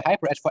simply has a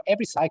hyperedge for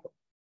every cycle.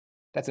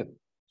 That's it.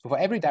 So for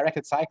every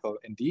directed cycle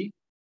in D,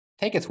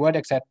 take its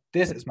vertex set,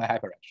 this is my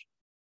hyperedge,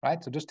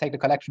 right? So just take the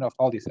collection of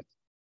all these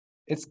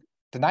sets.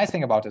 The nice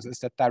thing about this is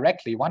that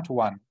directly,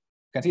 one-to-one, you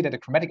can see that the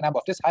chromatic number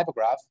of this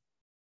hypergraph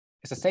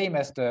is the same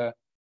as the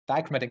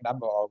dichromatic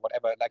number or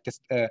whatever, like this,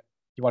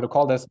 you want to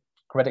call this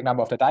chromatic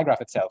number of the digraph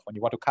itself when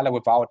you want to color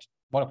without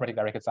monochromatic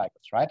directed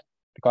cycles, right?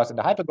 Because in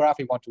the hypergraph,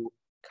 we want to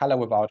color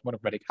without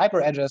monochromatic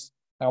hyperedges.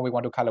 Now we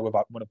want to color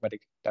without monochromatic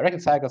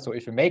directed cycles. So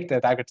if you make the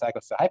directed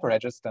cycles the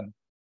hyperedges, then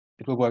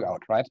it will work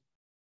out, right?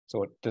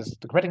 So the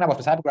chromatic number of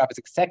this hypergraph is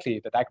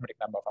exactly the dichromatic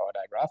number of our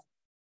digraph.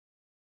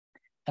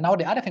 And now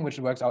the other thing which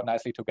works out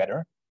nicely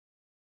together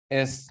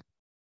is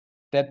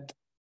that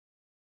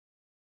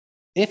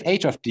if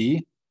H of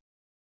D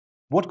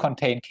would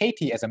contain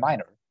KT as a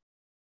minor,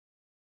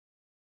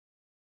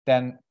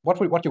 then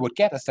what you would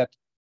get is that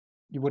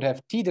you would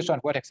have T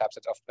disjoint vertex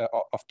subsets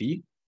of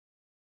D,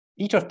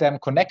 each of them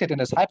connected in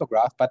this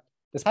hypergraph, but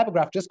this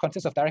hypergraph just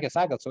consists of directed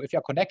cycles. So if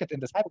you're connected in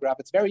this hypergraph,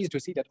 it's very easy to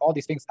see that all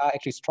these things are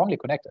actually strongly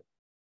connected.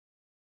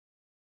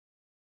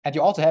 And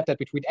you also have that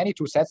between any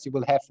two sets, you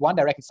will have one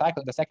directed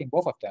cycle intersecting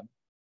both of them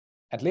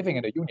and living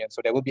in a union.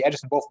 So there will be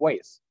edges in both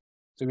ways.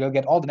 So you will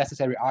get all the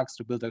necessary arcs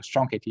to build a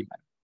strong KT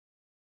minor.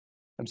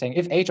 I'm saying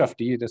if H of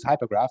D, this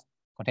hypergraph,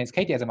 contains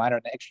KT as a minor,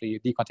 then actually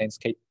D contains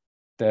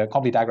the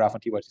complete digraph on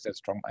T vertices as a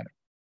strong minor.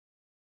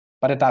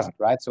 But it doesn't,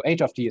 right? So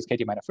H of D is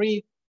KT minor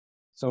free.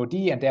 So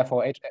D and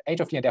therefore H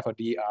of D and therefore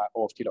D are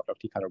O of T log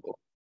T colorable.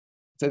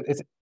 So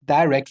it's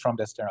direct from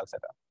this general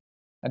setup.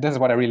 And this is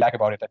what I really like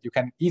about it, that you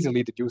can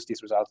easily deduce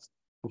these results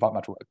without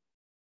much work.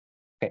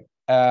 Okay.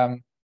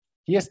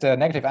 Here's the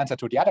negative answer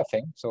to the other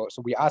thing. So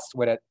we asked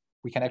whether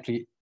we can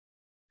actually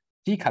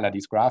decolor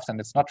these graphs, and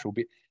it's not true.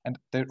 And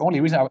the only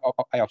reason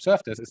I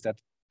observed this is that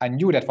I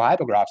knew that for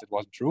hypergraphs it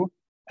wasn't true.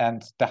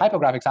 And the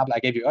hypergraph example I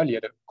gave you earlier,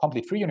 the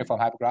complete free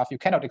uniform hypergraph, you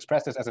cannot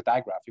express this as a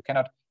digraph. You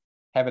cannot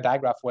have a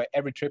digraph where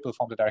every triple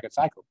forms a directed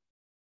cycle,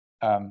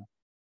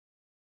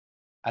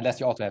 unless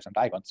you also have some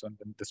digons. So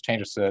this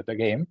changes the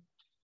game.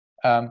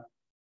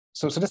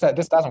 So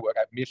this doesn't work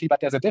immediately, but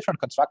there's a different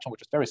construction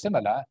which is very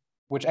similar,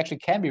 which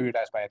actually can be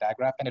realized by a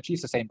digraph and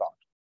achieves the same bound.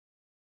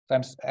 So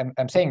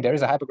I'm saying there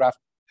is a hypergraph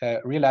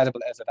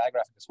realizable as a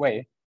digraph in this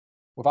way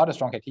without a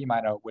strong KT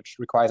minor, which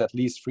requires at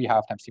least 3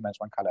 half times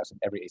T-1 colors in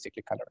every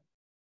acyclic coloring.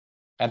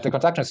 And the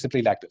construction is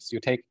simply like this. You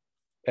take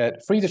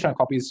 3 different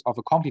copies of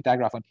a complete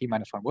digraph on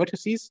T-1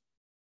 vertices,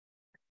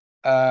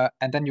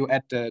 and then you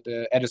add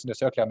the edges in a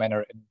circular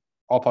manner in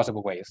all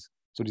possible ways.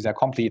 So these are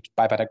complete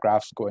bipartite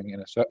graphs going in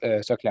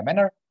a circular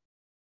manner.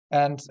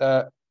 And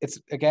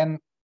it's, again,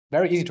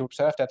 very easy to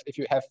observe that if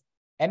you have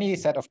any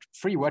set of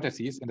 3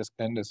 vertices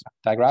in this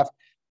digraph,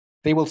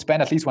 they will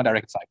span at least one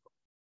directed cycle.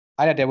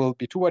 Either there will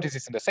be 2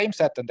 vertices in the same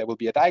set, and there will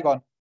be a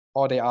digon,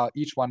 or they are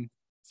each one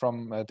from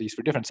these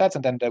 3 different sets,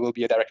 and then there will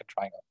be a directed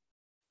triangle.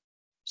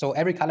 So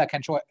every color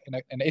can show in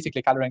an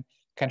acyclic coloring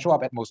can show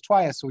up at most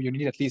twice, so you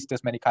need at least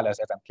this many colors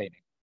as I'm claiming.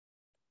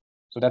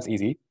 So that's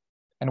easy.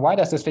 And why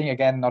does this thing,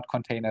 again, not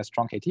contain a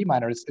strong KT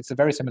minor? It's a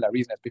very similar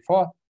reason as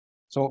before.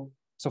 So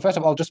first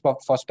of all, just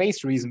for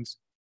space reasons,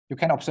 you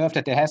can observe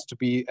that there has to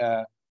be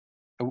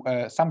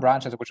some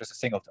branches which is a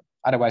singleton.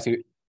 Otherwise,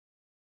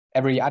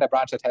 every other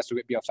branch that has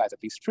to be of size at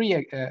least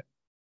 3.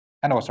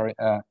 I'm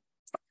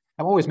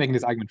always making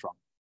this argument wrong.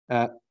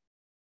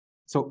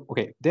 So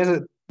okay,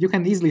 you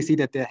can easily see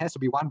that there has to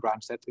be one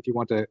branch set if you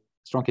want a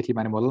strong KT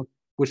minor model,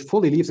 which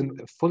fully lives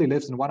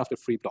in one of the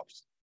 3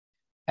 blobs.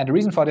 And the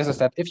reason for this is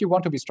that if you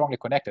want to be strongly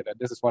connected, and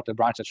this is what the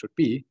branch set should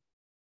be,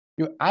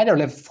 you either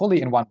live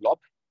fully in one blob,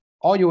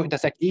 or you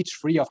intersect each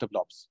 3 of the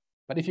blobs.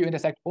 But if you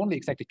intersect only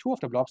exactly 2 of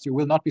the blobs, you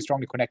will not be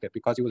strongly connected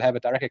because you will have a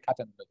directed cut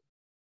in the middle.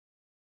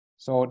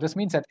 So this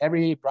means that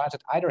every branch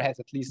set either has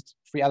at least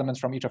 3 elements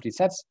from each of these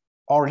sets,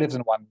 or lives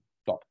in one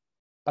blob.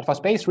 But for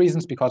space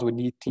reasons, because we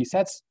need T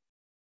sets,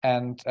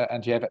 and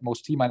you have at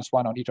most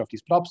T-1 on each of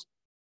these blobs,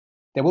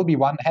 there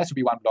has to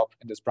be one blob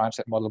in this branch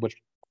set model which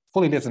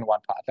fully lives in one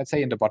part, let's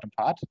say in the bottom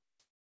part.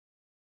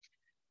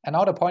 And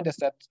now the point is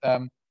that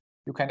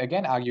you can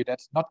again argue that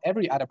not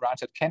every other branch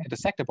set can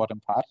intersect the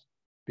bottom part,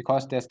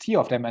 because there's T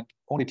of them and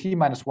only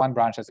T-1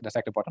 branches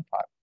intersect the bottom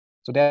part.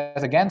 So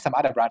there's again some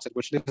other branch set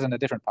which lives in a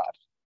different part,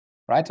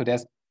 right? So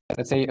there's,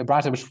 let's say, a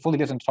branch set which fully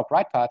lives in the top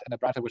right part and a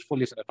branch set which fully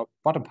lives in the top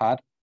bottom part,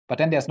 but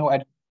then there's no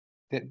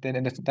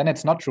then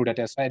it's not true that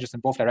there's edges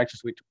in both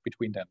directions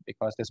between them,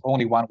 because there's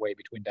only one way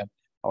between them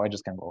how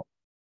edges can go.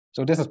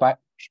 So this is by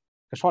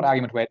a short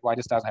argument why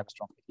this doesn't have a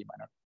strong KT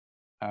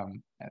minor.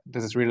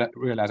 This is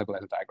realizable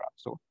as a digraph.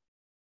 So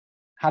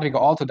Hartwig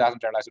also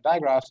doesn't generalize to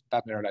digraphs,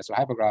 doesn't generalize to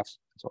hypergraphs,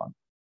 and so on.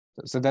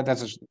 So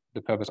that's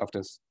the purpose of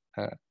this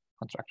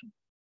construction.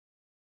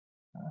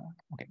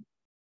 Okay.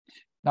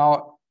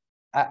 Now,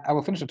 I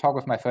will finish the talk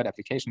with my third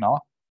application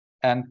now.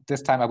 And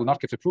this time I will not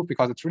give the proof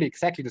because it's really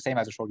exactly the same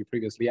as I showed you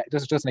previously.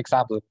 This is just an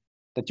example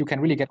that you can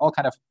really get all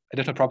kind of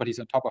additional properties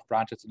on top of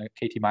branches in a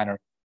KT minor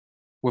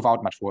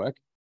without much work.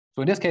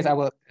 So in this case,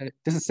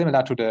 this is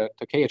similar to the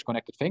KH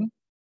connected thing,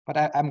 but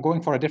I'm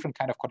going for a different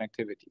kind of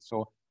connectivity.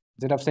 So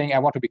instead of saying I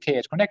want to be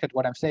KH connected,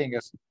 what I'm saying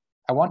is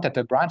I want that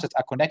the branches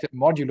are connected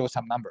modulo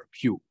some number,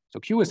 Q.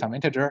 So Q is some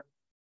integer,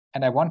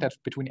 and I want that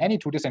between any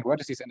 2 distinct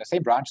vertices in the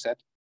same branch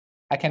set,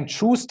 I can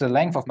choose the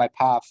length of my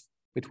path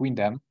between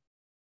them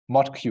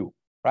mod Q,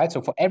 right?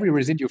 So for every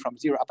residue from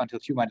 0 up until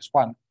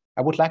Q-1,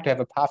 I would like to have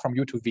a path from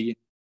U to V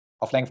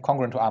of length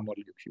congruent to R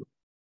modulo Q.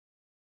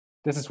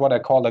 This is what I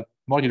call a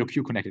modulo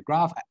Q connected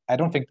graph. I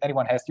don't think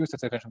anyone has used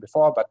this definition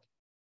before, but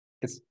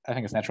I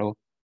think it's natural.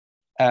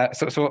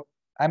 So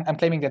I'm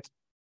claiming that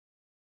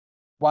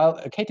while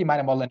a KT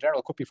minor model in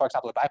general could be, for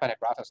example, a bipartite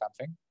graph or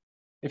something,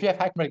 if you have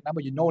hypermeric number,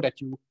 you know that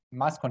you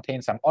must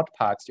contain some odd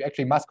parts. You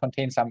actually must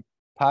contain some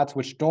parts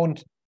which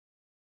don't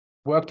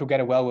work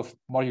together well with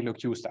modulo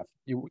Q stuff.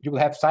 You will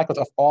have cycles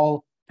of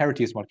all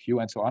parities mod Q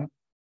and so on.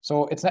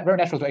 So it's not very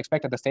natural to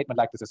expect that a statement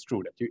like this is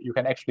true, that you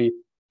can actually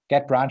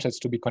get branches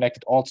to be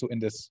connected also in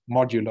this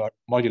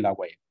modular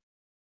way.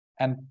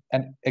 And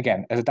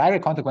again, as a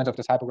direct consequence of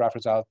this hypergraph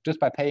result, just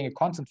by paying a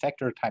constant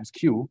factor times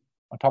Q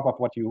on top of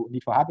what you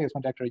need for hypergraph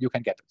conjecture, you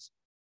can get this.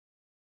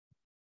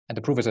 And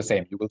the proof is the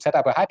same. You will set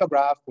up a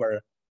hypergraph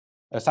where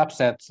a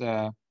subset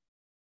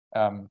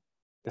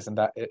is in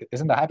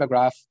the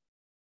hypergraph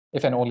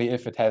if and only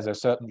if it has a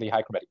certainly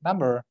high chromatic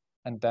number,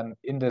 and then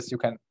in this you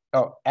can,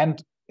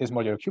 and is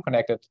modulo Q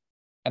connected,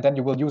 and then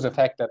you will use the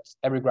fact that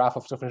every graph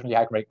of sufficiently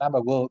high chromatic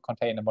number will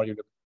contain a modulo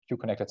Q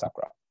connected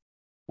subgraph,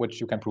 which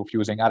you can prove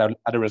using other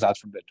results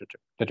from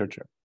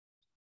literature.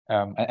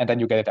 And then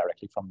you get it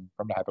directly from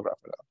the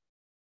hypergraph result.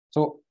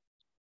 So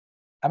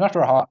I'm not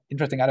sure how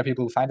interesting other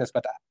people find this,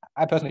 but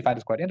I personally find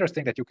this quite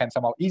interesting that you can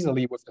somehow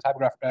easily, with the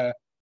hypergraph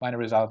minor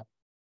result,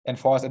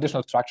 enforce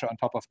additional structure on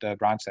top of the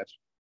branch set,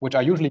 which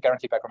are usually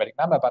guaranteed by chromatic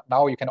number, but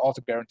now you can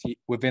also guarantee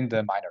within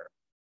the minor.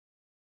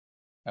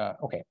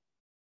 Okay,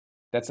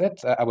 that's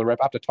it. I will wrap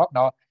up the talk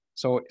now.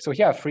 So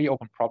here are 3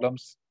 open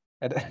problems.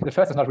 The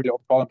first is not really an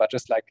open problem, but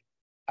just like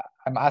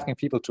I'm asking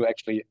people to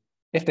actually,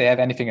 if they have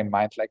anything in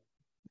mind, like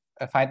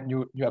find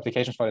new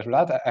applications for this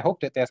result. I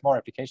hope that there's more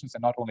applications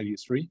and not only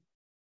these 3.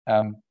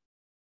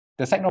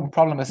 The second open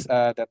problem is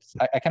that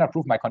I cannot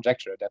prove my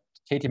conjecture that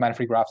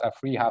KT-3 graphs are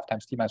 3 half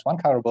times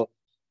T-1 colorable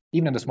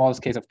even in the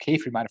smallest case of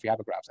k-free minor free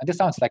hypergraphs. And this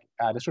sounds like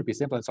this should be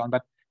simple and so on,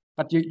 but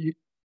you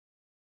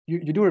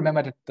do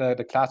remember that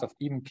the class of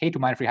even k2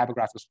 minor free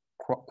hypergraphs was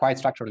quite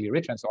structurally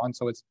rich and so on.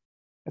 So it's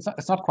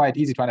not quite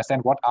easy to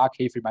understand what are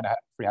k-free minor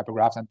free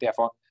hypergraphs, and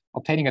therefore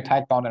obtaining a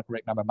tight bound and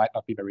correct number might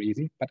not be very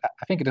easy. But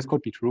I think this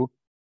could be true.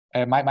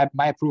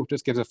 My proof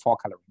just gives a 4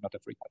 coloring, not a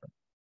 3 coloring.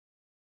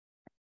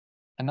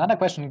 Another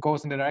question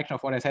goes in the direction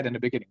of what I said in the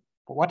beginning.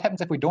 What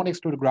happens if we don't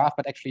exclude a graph,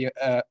 but actually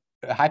a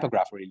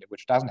hypergraph really,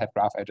 which doesn't have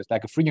graph edges,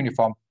 like a free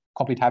uniform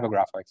complete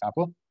hypergraph, for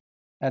example?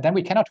 Then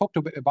we cannot hope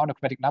to bound a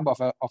quadratic number of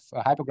a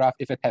hypergraph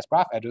if it has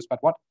graph edges. But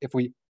what if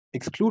we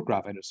exclude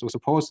graph edges? So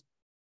suppose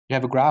you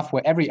have a graph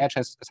where every edge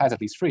has a size at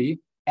least 3,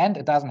 and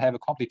it doesn't have a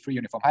complete free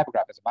uniform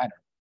hypergraph as a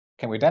minor.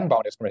 Can we then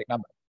bound its quadratic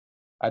number?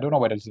 I don't know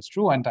whether this is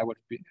true, and I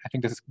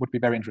think this would be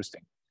very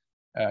interesting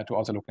to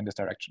also look in this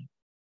direction.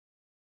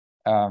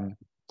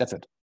 That's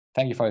it.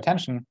 Thank you for your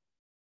attention,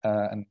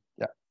 and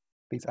yeah,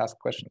 please ask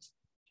questions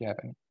if you have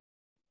any.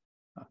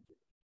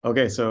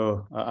 Okay,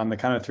 so on the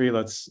count of 3,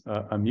 let's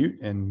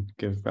unmute and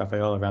give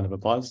Raphael a round of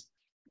applause.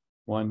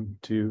 1,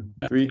 2,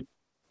 3.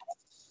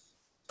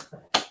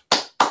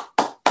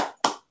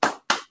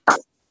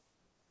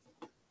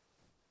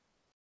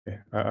 Okay.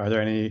 Are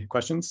there any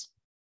questions?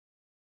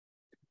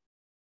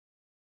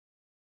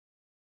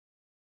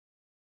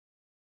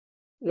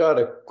 Yeah, I had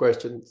a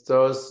question.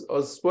 So I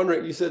was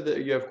wondering, you said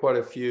that you have quite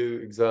a few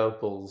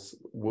examples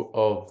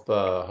of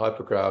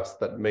hypergraphs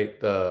that meet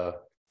the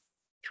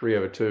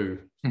 3/2.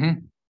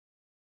 Mm-hmm.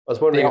 I was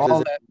wondering they if are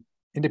all there's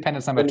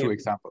independence number 2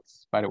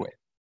 examples, by the way.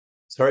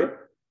 Sorry?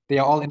 They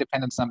are all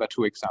independence number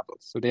 2 examples.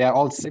 So they are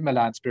all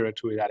similar in spirit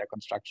to the other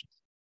constructions.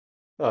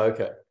 Oh,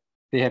 okay.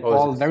 They have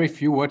all very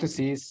few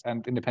vertices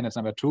and independence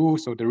number 2.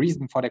 So the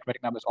reason for the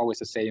quadratic number is always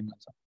the same.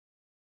 So,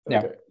 yeah,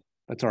 okay.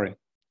 but sorry.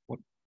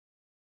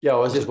 Yeah, I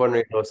was just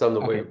wondering if some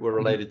that Okay. were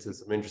related to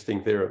some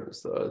interesting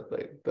theorems.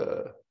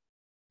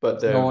 But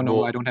they're no,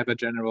 more... I don't have a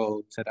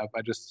general setup.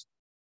 I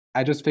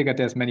just figured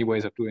there's many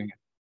ways of doing it.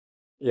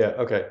 Yeah,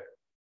 okay.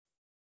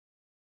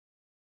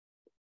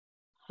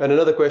 And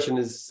another question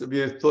is, have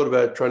you thought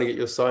about trying to get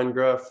your sine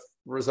graph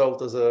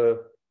result as a...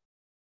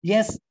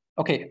 Yes.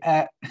 Okay.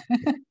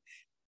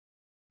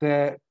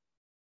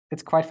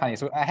 It's quite funny.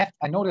 So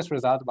I know this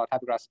result about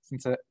hypergraphs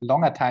since a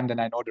longer time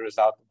than I know the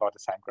result about the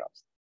sine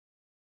graphs.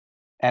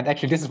 And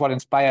actually, this is what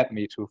inspired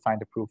me to find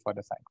a proof for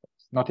the sine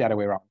graphs, not the other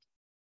way around.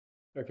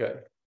 Okay.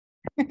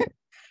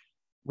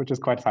 Which is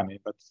quite funny,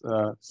 but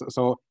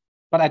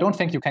but I don't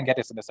think you can get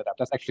this in the setup.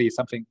 That's actually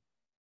something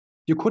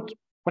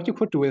what you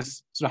could do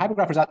is, so the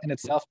hypergraph result in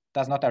itself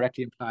does not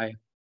directly imply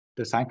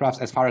the sine graphs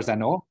as far as I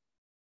know,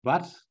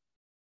 but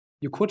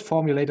you could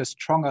formulate a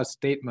stronger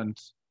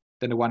statement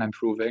than the one I'm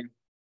proving,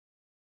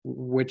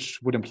 which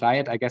would imply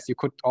it. I guess you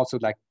could also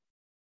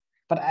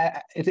but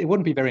it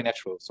wouldn't be very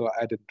natural, so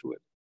I didn't do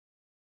it.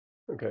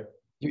 Okay.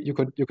 You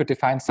could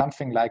define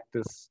something like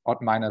this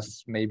odd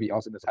minus maybe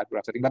also in this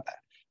hypergraph setting, but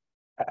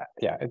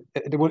yeah,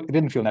 it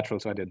didn't feel natural,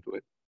 so I didn't do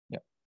it. Yeah.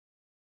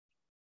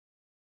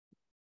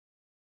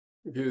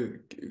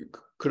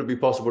 Could it be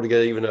possible to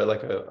get even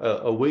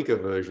a weaker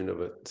version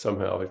of it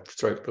somehow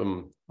straight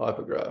from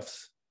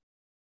hypergraphs?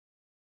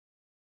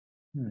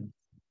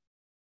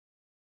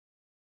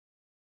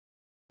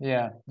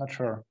 Yeah, not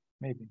sure.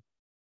 Maybe.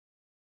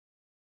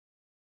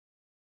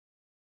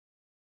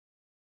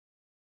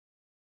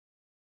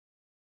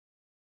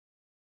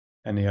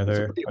 Any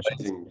other questions?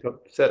 Amazing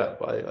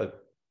setup.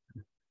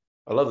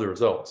 I love the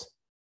results.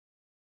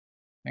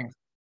 Thanks.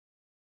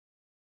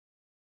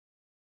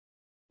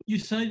 You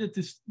say that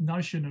this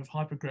notion of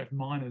hypergraph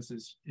minors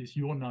is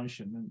your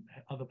notion, and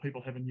other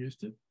people haven't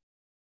used it.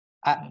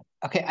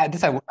 Okay, I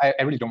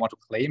really don't want to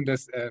claim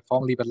this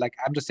formally, but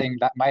I'm just saying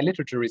that my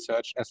literature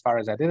research, as far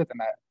as I did it, and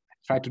I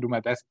tried to do my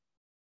best,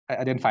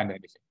 I didn't find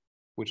anything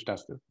which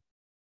does this.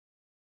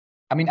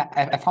 I mean,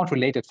 I found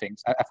related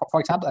things. For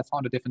example, I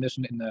found a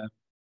definition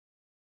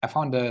I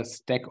found a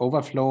Stack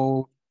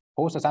Overflow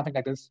post or something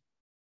like this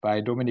by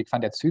Dominic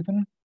van der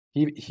Zypen.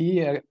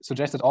 He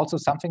suggested also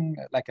something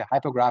like a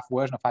hypergraph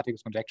version of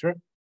Heideggers conjecture,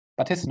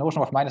 but his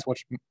notion of minus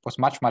was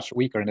much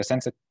weaker in the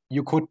sense that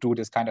you could do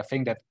this kind of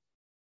thing that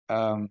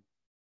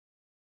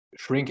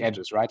shrink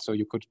edges, right? So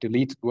you could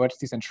delete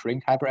vertices and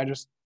shrink hyper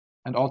edges.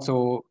 And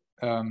also,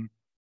 in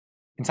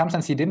some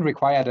sense, he didn't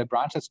require the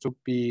branches to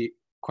be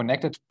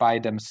connected by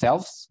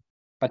themselves,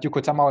 but you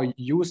could somehow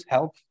use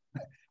help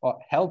or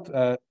help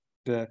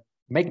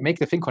make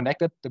the thing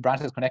connected, the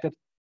branches connected,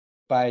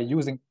 by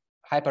using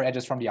hyper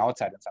edges from the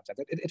outside in some sense.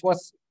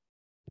 It's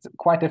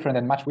quite different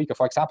and much weaker.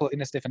 For example, in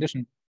this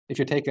definition, if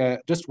you take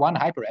just one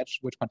hyper edge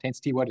which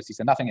contains t vertices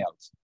and nothing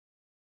else,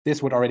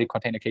 this would already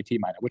contain a kt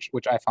minor, which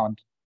I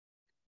found,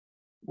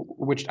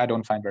 which I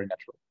don't find very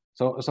natural.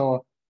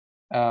 So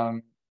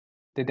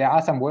there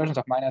are some versions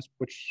of minors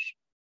which,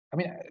 I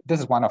mean, this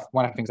is one of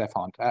the things I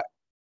found.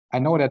 I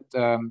know that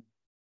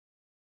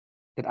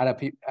that other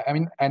people, I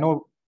mean, I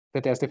know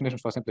that there's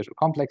definitions for simplicial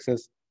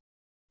complexes.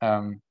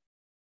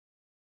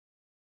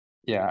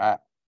 Yeah,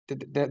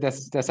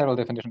 there's several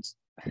definitions,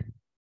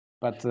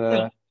 but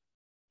well,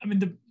 I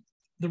mean,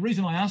 the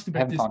reason I asked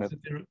about this found is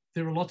that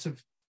there are lots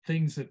of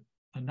things that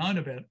are known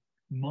about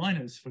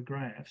minors for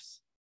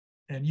graphs,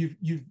 and you've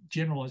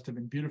generalized them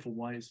in beautiful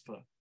ways for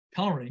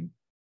coloring,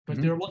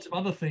 but there are lots of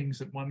other things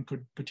that one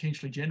could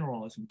potentially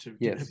generalize them to.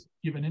 Yes. Have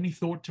you given any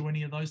thought to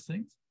any of those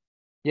things?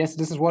 Yes,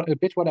 this is a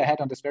bit what I had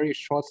on this very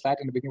short slide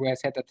in the beginning, where I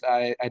said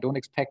that I don't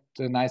expect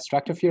a nice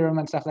structure theorem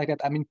and stuff like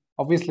that. I mean,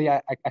 obviously,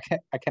 I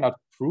cannot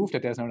prove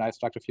that there's no nice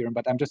structure theorem,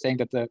 but I'm just saying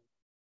that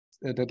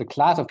the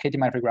class of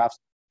K-dimensional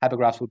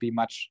hypergraphs will be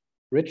much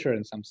richer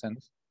in some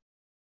sense,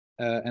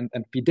 and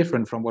be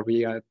different from what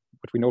we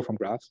know from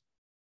graphs.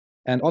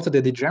 And also,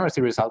 the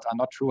degeneracy results are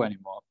not true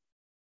anymore.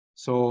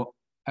 So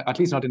at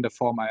least not in the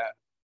form,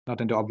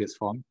 not in the obvious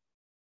form.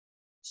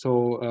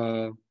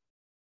 So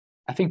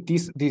I think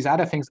these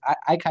other things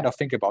I kind of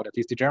think about, at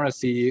least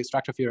degeneracy,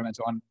 structure theorem, and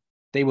so on,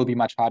 they will be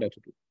much harder to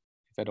do,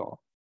 if at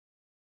all.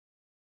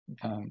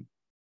 Okay.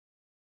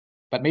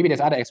 But maybe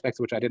there's other aspects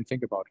which I didn't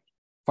think about.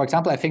 For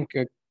example, I think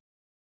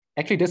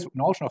actually this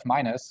notion of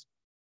minus,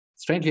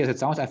 strangely as it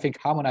sounds, I think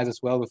harmonizes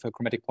well with a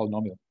chromatic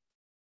polynomial.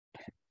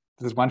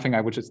 This is one thing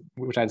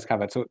which I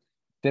discovered. So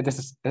this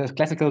is a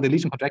classical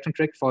deletion contraction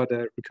trick for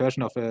the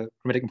recursion of a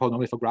chromatic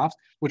polynomial for graphs,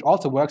 which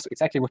also works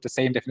exactly with the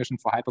same definition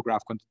for hypergraph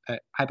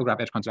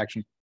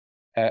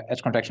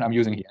edge contraction I'm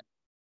using here.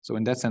 So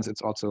in that sense, it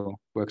also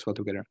works well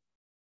together.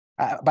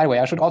 By the way,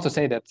 I should also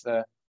say that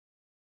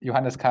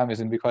Johannes Kalm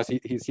is in, because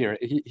he's here.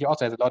 He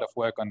also has a lot of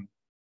work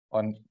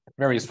on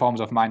various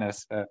forms of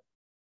minus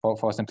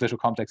for simplicial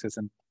complexes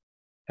and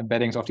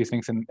embeddings of these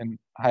things in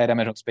higher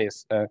dimensional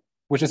space,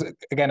 which is,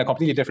 again, a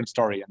completely different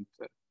story and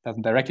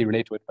doesn't directly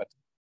relate to it. But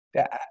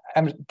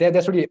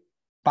there's really a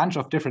bunch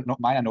of different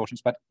minor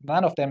notions, but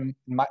none of them,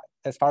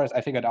 as far as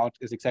I figured out,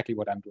 is exactly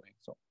what I'm doing.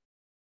 So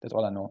that's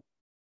all I know.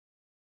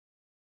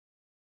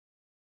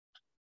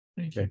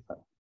 Thank you.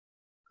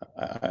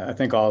 I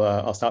think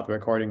I'll stop the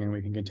recording and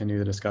we can continue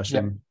the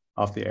discussion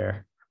off the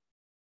air.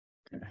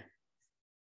 Okay.